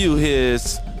 Because of You,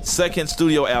 his second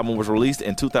studio album was released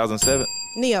in 2007.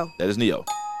 Neo. That is Neo.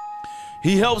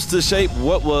 He helps to shape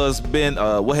what has been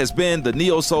the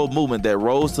neo soul movement that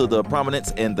rose to the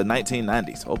prominence in the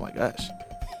 1990s. Oh my gosh.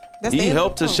 That's He the end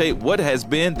helped to of the shape what has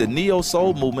been the neo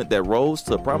soul movement that rose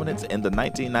to prominence in the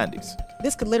 1990s. song.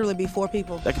 This could literally be 4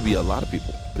 people. That could be a lot of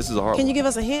people. This is a hard Can one. you give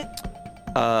us a hint?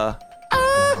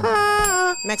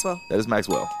 Maxwell. That is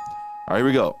Maxwell. All right, here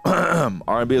we go.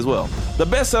 R&B as well. The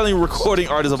best-selling recording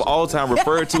artist of all time,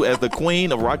 referred to as the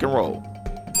queen of rock and roll.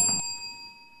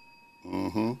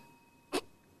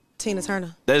 Tina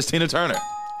Turner. That is Tina Turner.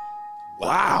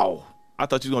 Wow. I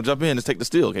thought you were gonna jump in and take the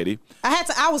steal, Katie.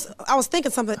 I was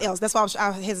thinking something else. That's why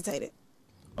I hesitated.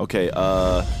 Okay.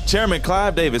 Chairman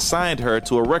Clive Davis signed her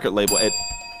to a record label at.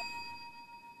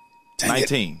 Dang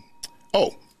it. 19.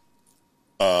 Oh,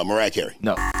 Mariah Carey.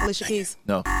 No. Alicia Keys.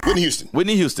 No. Whitney Houston.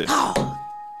 Whitney Houston.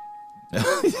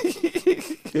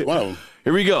 One of them.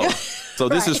 Here we go. So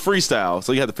this is freestyle.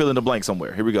 So you have to fill in the blank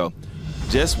somewhere. Here we go.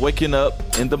 Just waking up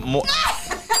in the morning.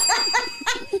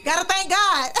 Gotta thank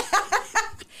God.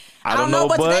 I don't know,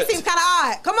 but but that seems kind of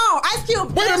odd. Come on, Ice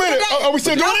Cube. Wait a minute. Are we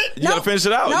still doing it? you gotta finish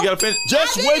it out. Nope. You gotta finish.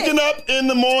 Just I did waking up in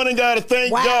the morning, gotta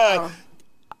thank Wow. God.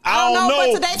 I don't know, but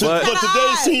today but seems kinda today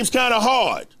odd. seems kind of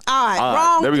hard. All right, All right,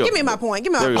 wrong. there we go. Give me my point.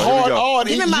 Give me There we my go. point. Hard, go. hard.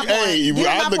 Give me my Hey, point. Give me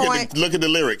I my point. look at the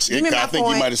lyrics. Give me my I think you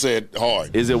point. might have said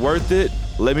hard. Is it worth it?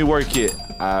 Let me work it.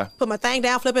 Put my thing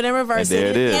down, flip it, and reverse And there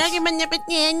it. it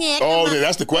is. Oh,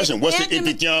 that's the question. What's the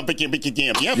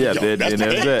Yeah, there's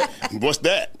that. What's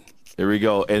that? Here we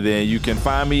go. And then you can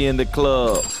find me in the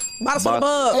club. Bottles for the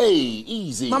bug. Hey,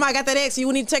 easy. Mama, I got that ex.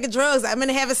 You need to take drugs. I'm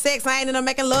into having sex. I ain't into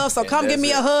making love. So And come give that's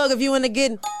me it. a hug if you into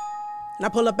getting. And I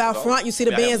pull up out front. You see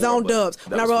the Yeah, I have Benz more, on but dubs.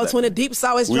 that And I was for roll that. 20 deep.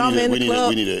 Saw his We drama in the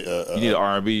club. need a You need an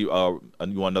R&B. You want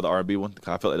another R&B one? 'Cause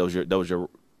I felt like that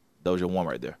was your one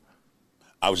right there.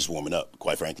 I was just warming up,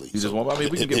 quite frankly. You just warm up? I mean,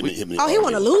 we can get- Oh, he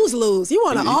want to lose. You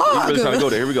want to He's really trying to go argue.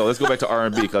 there. Here we go. Let's go back to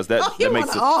R&B because that He that makes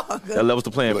wanna it, argue. that levels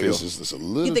the playing Look, field. this is a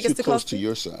little think too it's too close close to to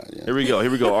your side. Yeah. Here we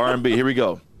go. R&B. Here we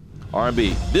go.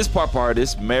 R&B. This pop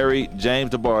artist married James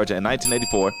DeBarge in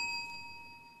 1984.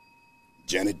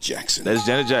 Janet Jackson. That is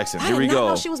Janet Jackson. I Here did we not go.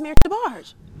 know she was married to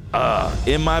Barge.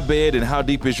 In my bed and how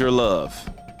deep is your love?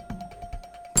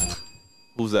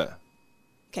 Who's that?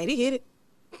 Katie hit it.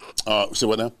 So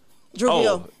what now? Drew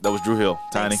Hill. That was Drew Hill.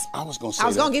 Tiny. Thanks. I was gonna say I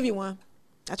was that. going to give you one.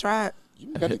 I tried.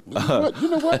 You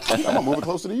know what? I'm gonna move it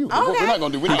closer to you. Okay. We're not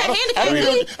gonna do. Okay,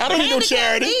 I don't need no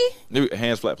charity.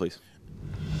 Hands flat, please.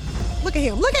 Look at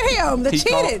him. Look at him. The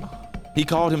cheated. He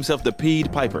called himself the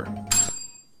Peed Piper.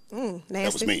 Nasty.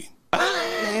 That was me.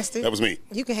 Nasty. That was me.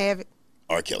 You can have it.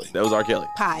 R. Kelly. That was R. Kelly.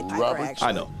 Piper, Robert. actually.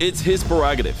 I know. It's his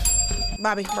prerogative.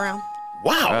 Bobby Brown.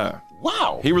 Wow.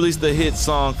 Wow. He released the hit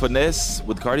song Finesse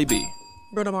with Cardi B.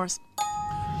 Bruno Mars.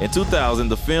 In 2000,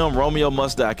 the film Romeo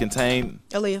Must Die contained,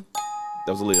 Aaliyah.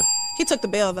 that was Aaliyah. He took the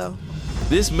bell, though.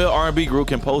 This male R&B group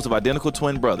composed of identical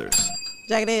twin brothers.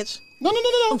 Jagged Edge. No.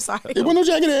 I'm sorry. It wasn't no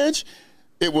Jagged Edge.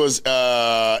 It was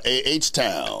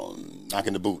H-Town.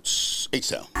 Knocking the boots.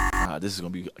 H-Town. This is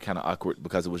going to be kind of awkward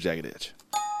because it was Jagged Edge.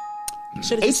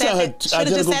 Should have just,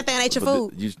 identical- sat there and ate your But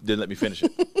food. you didn't let me finish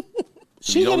it.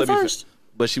 She You don't got it let me first.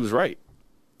 But she was right.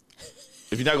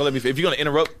 If you're not gonna let me, if you're gonna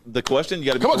interrupt the question, you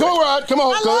gotta be Come on, Rod. Come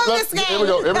on. I love this game. Here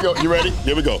we go. You ready?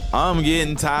 Here we go. I'm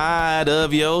getting tired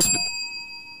of your.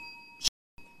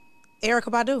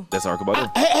 Erykah Badu. That's Erykah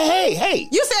Badu. Hey.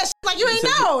 You said shit like you ain't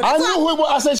know. I That's knew all.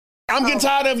 what I said. I'm getting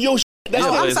tired of your. That's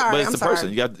Oh, what I'm it's- sorry. but it's I'm the sorry. person.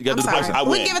 You got to do I'm the sorry. person. I We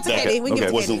win. give it to Okay. Katie. We give it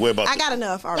to Wasn't Katie. worried about I that. got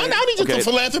enough I already. need you Okay.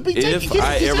 some philanthropy. If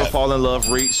I ever fall in love,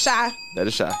 reach. Shy. That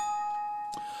is shy.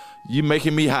 You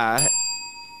making me high.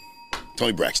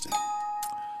 Tony Braxton.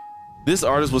 This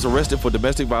artist was arrested for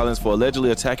domestic violence for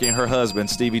allegedly attacking her husband,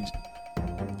 Stevie.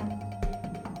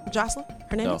 Jocelyn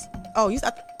Hernandez. No. Oh, you.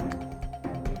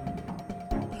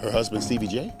 Her husband Stevie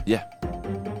J. Yeah,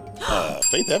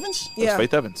 Faith Evans. Yeah.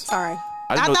 Faith Evans. Sorry.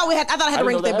 I I didn't know- thought I had to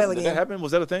ring that bell Did that again. happen?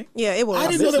 Was that a thing? Yeah, it was. I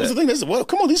didn't know that was the thing. Well,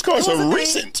 come on, these cars It was a are thing.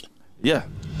 recent. Yeah.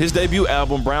 His debut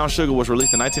album, Brown Sugar, was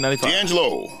released in 1995.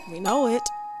 D'Angelo. We know it.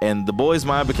 And The Boy's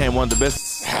Mind became one of the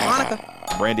best.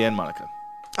 Monica. Brandy and Monica.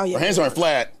 Oh yeah. Her hands aren't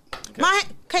flat. My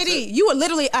KD, you were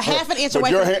literally a half an inch But away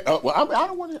your from. hand. Well, I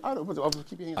don't want to. I don't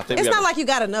keep your hands. I think It's we not gotta- like you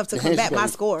got enough to Your hands combat my gotta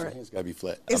be- score. Your hands gotta be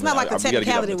flat. It's not like the we gotta get up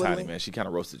technicality with with Tiny, me. man. She kind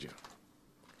of roasted you.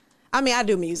 I mean, I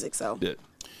do music, so. Yeah.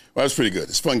 Well, that's pretty good.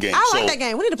 It's a fun game. I like that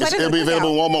game. We need to play that It'll in be the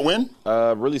available cookout. in Walmart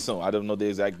when? Really soon. I don't know the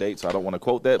exact date, so I don't want to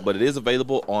quote that, but it is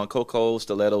available on Coco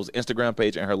Stiletto's Instagram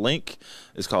page, and her link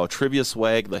is called Trivia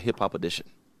Swag, the Hip Hop Edition.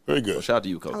 Very So good. shout out to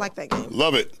you, Coco. I like that game.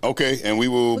 Love it. Okay, and we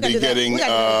will We gotta be do that. getting We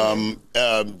gotta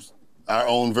do our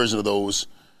own version of those.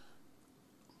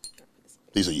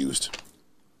 These are used.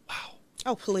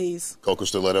 Oh please, Coco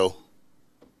Stiletto.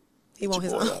 he won't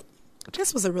his boy own. up.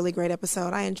 This was a really great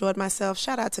episode. I enjoyed myself.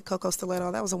 Shout out to Coco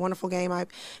Stiletto. That was a wonderful game. I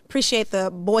appreciate the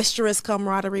boisterous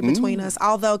camaraderie between us.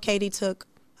 Although Katie took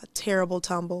a terrible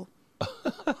tumble,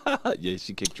 Yeah,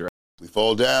 she kicked your ass. We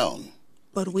fall down.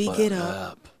 but we get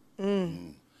up.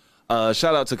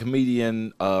 Shout out to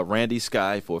comedian Randy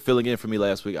Sky for filling in for me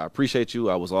last week. I appreciate you.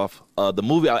 I was off. The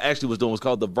movie I actually was doing was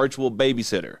called The Virtual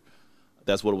Babysitter.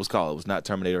 That's what it was called. It was not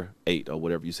Terminator 8 or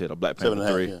whatever you said, or Black Panther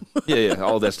 7.5, 3. Yeah,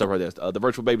 all that stuff right there. The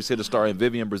Virtual Babysitter starring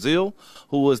Vivian Brazil,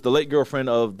 who was the late girlfriend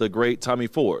of the great Tommy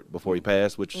Ford before he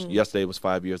passed, which yesterday was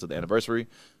 5 years of the anniversary.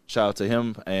 Shout out to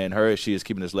him and her. She is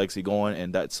keeping his legacy going,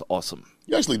 and that's awesome.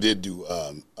 You actually did do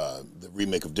the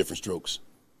remake of Different Strokes.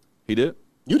 He did?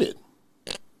 You did.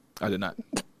 I did not.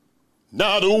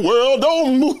 Now the world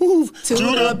don't move to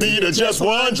the beat of just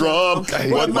one drum.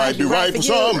 What might be right for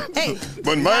some,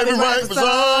 but might be right for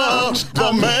some.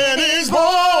 The man is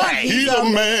born, he's a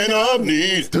man of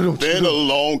need. Then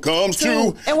along comes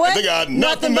two, and they got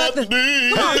nothing left to do.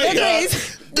 They got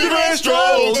different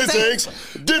strokes it takes,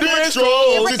 different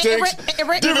strokes it takes,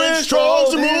 different strokes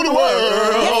to move the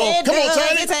world. Come on,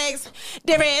 Tiny. It takes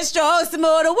different strokes to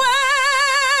move the world.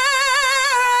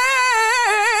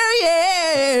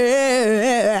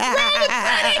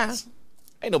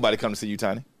 Ain't nobody come to see you,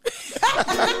 Tiny.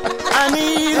 I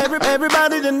need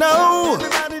everybody to know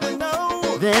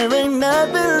there ain't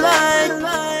nothing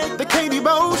like the Katie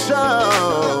Bowe Show.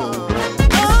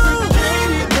 Oh,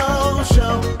 Katie Bowe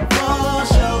Show, for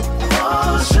show,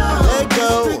 for show. Let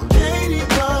go. The Katie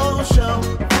Bowe Show,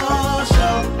 for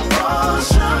show, for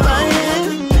show.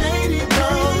 Katie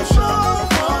Bowe Show,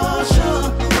 for show,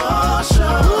 for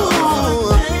show.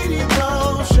 Katie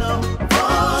Bowe Show,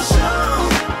 for show.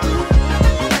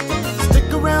 Stick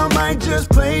around, might just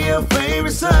play your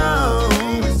favorite song.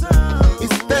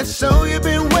 It's that show you've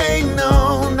been waiting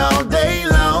on all day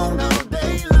long.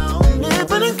 And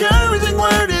if an encouraging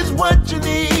word is what you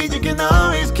need, you can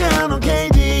always count on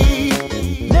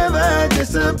KD. Never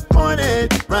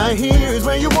disappointed. Right here is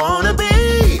where you wanna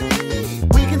be.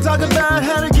 We can talk about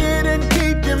how to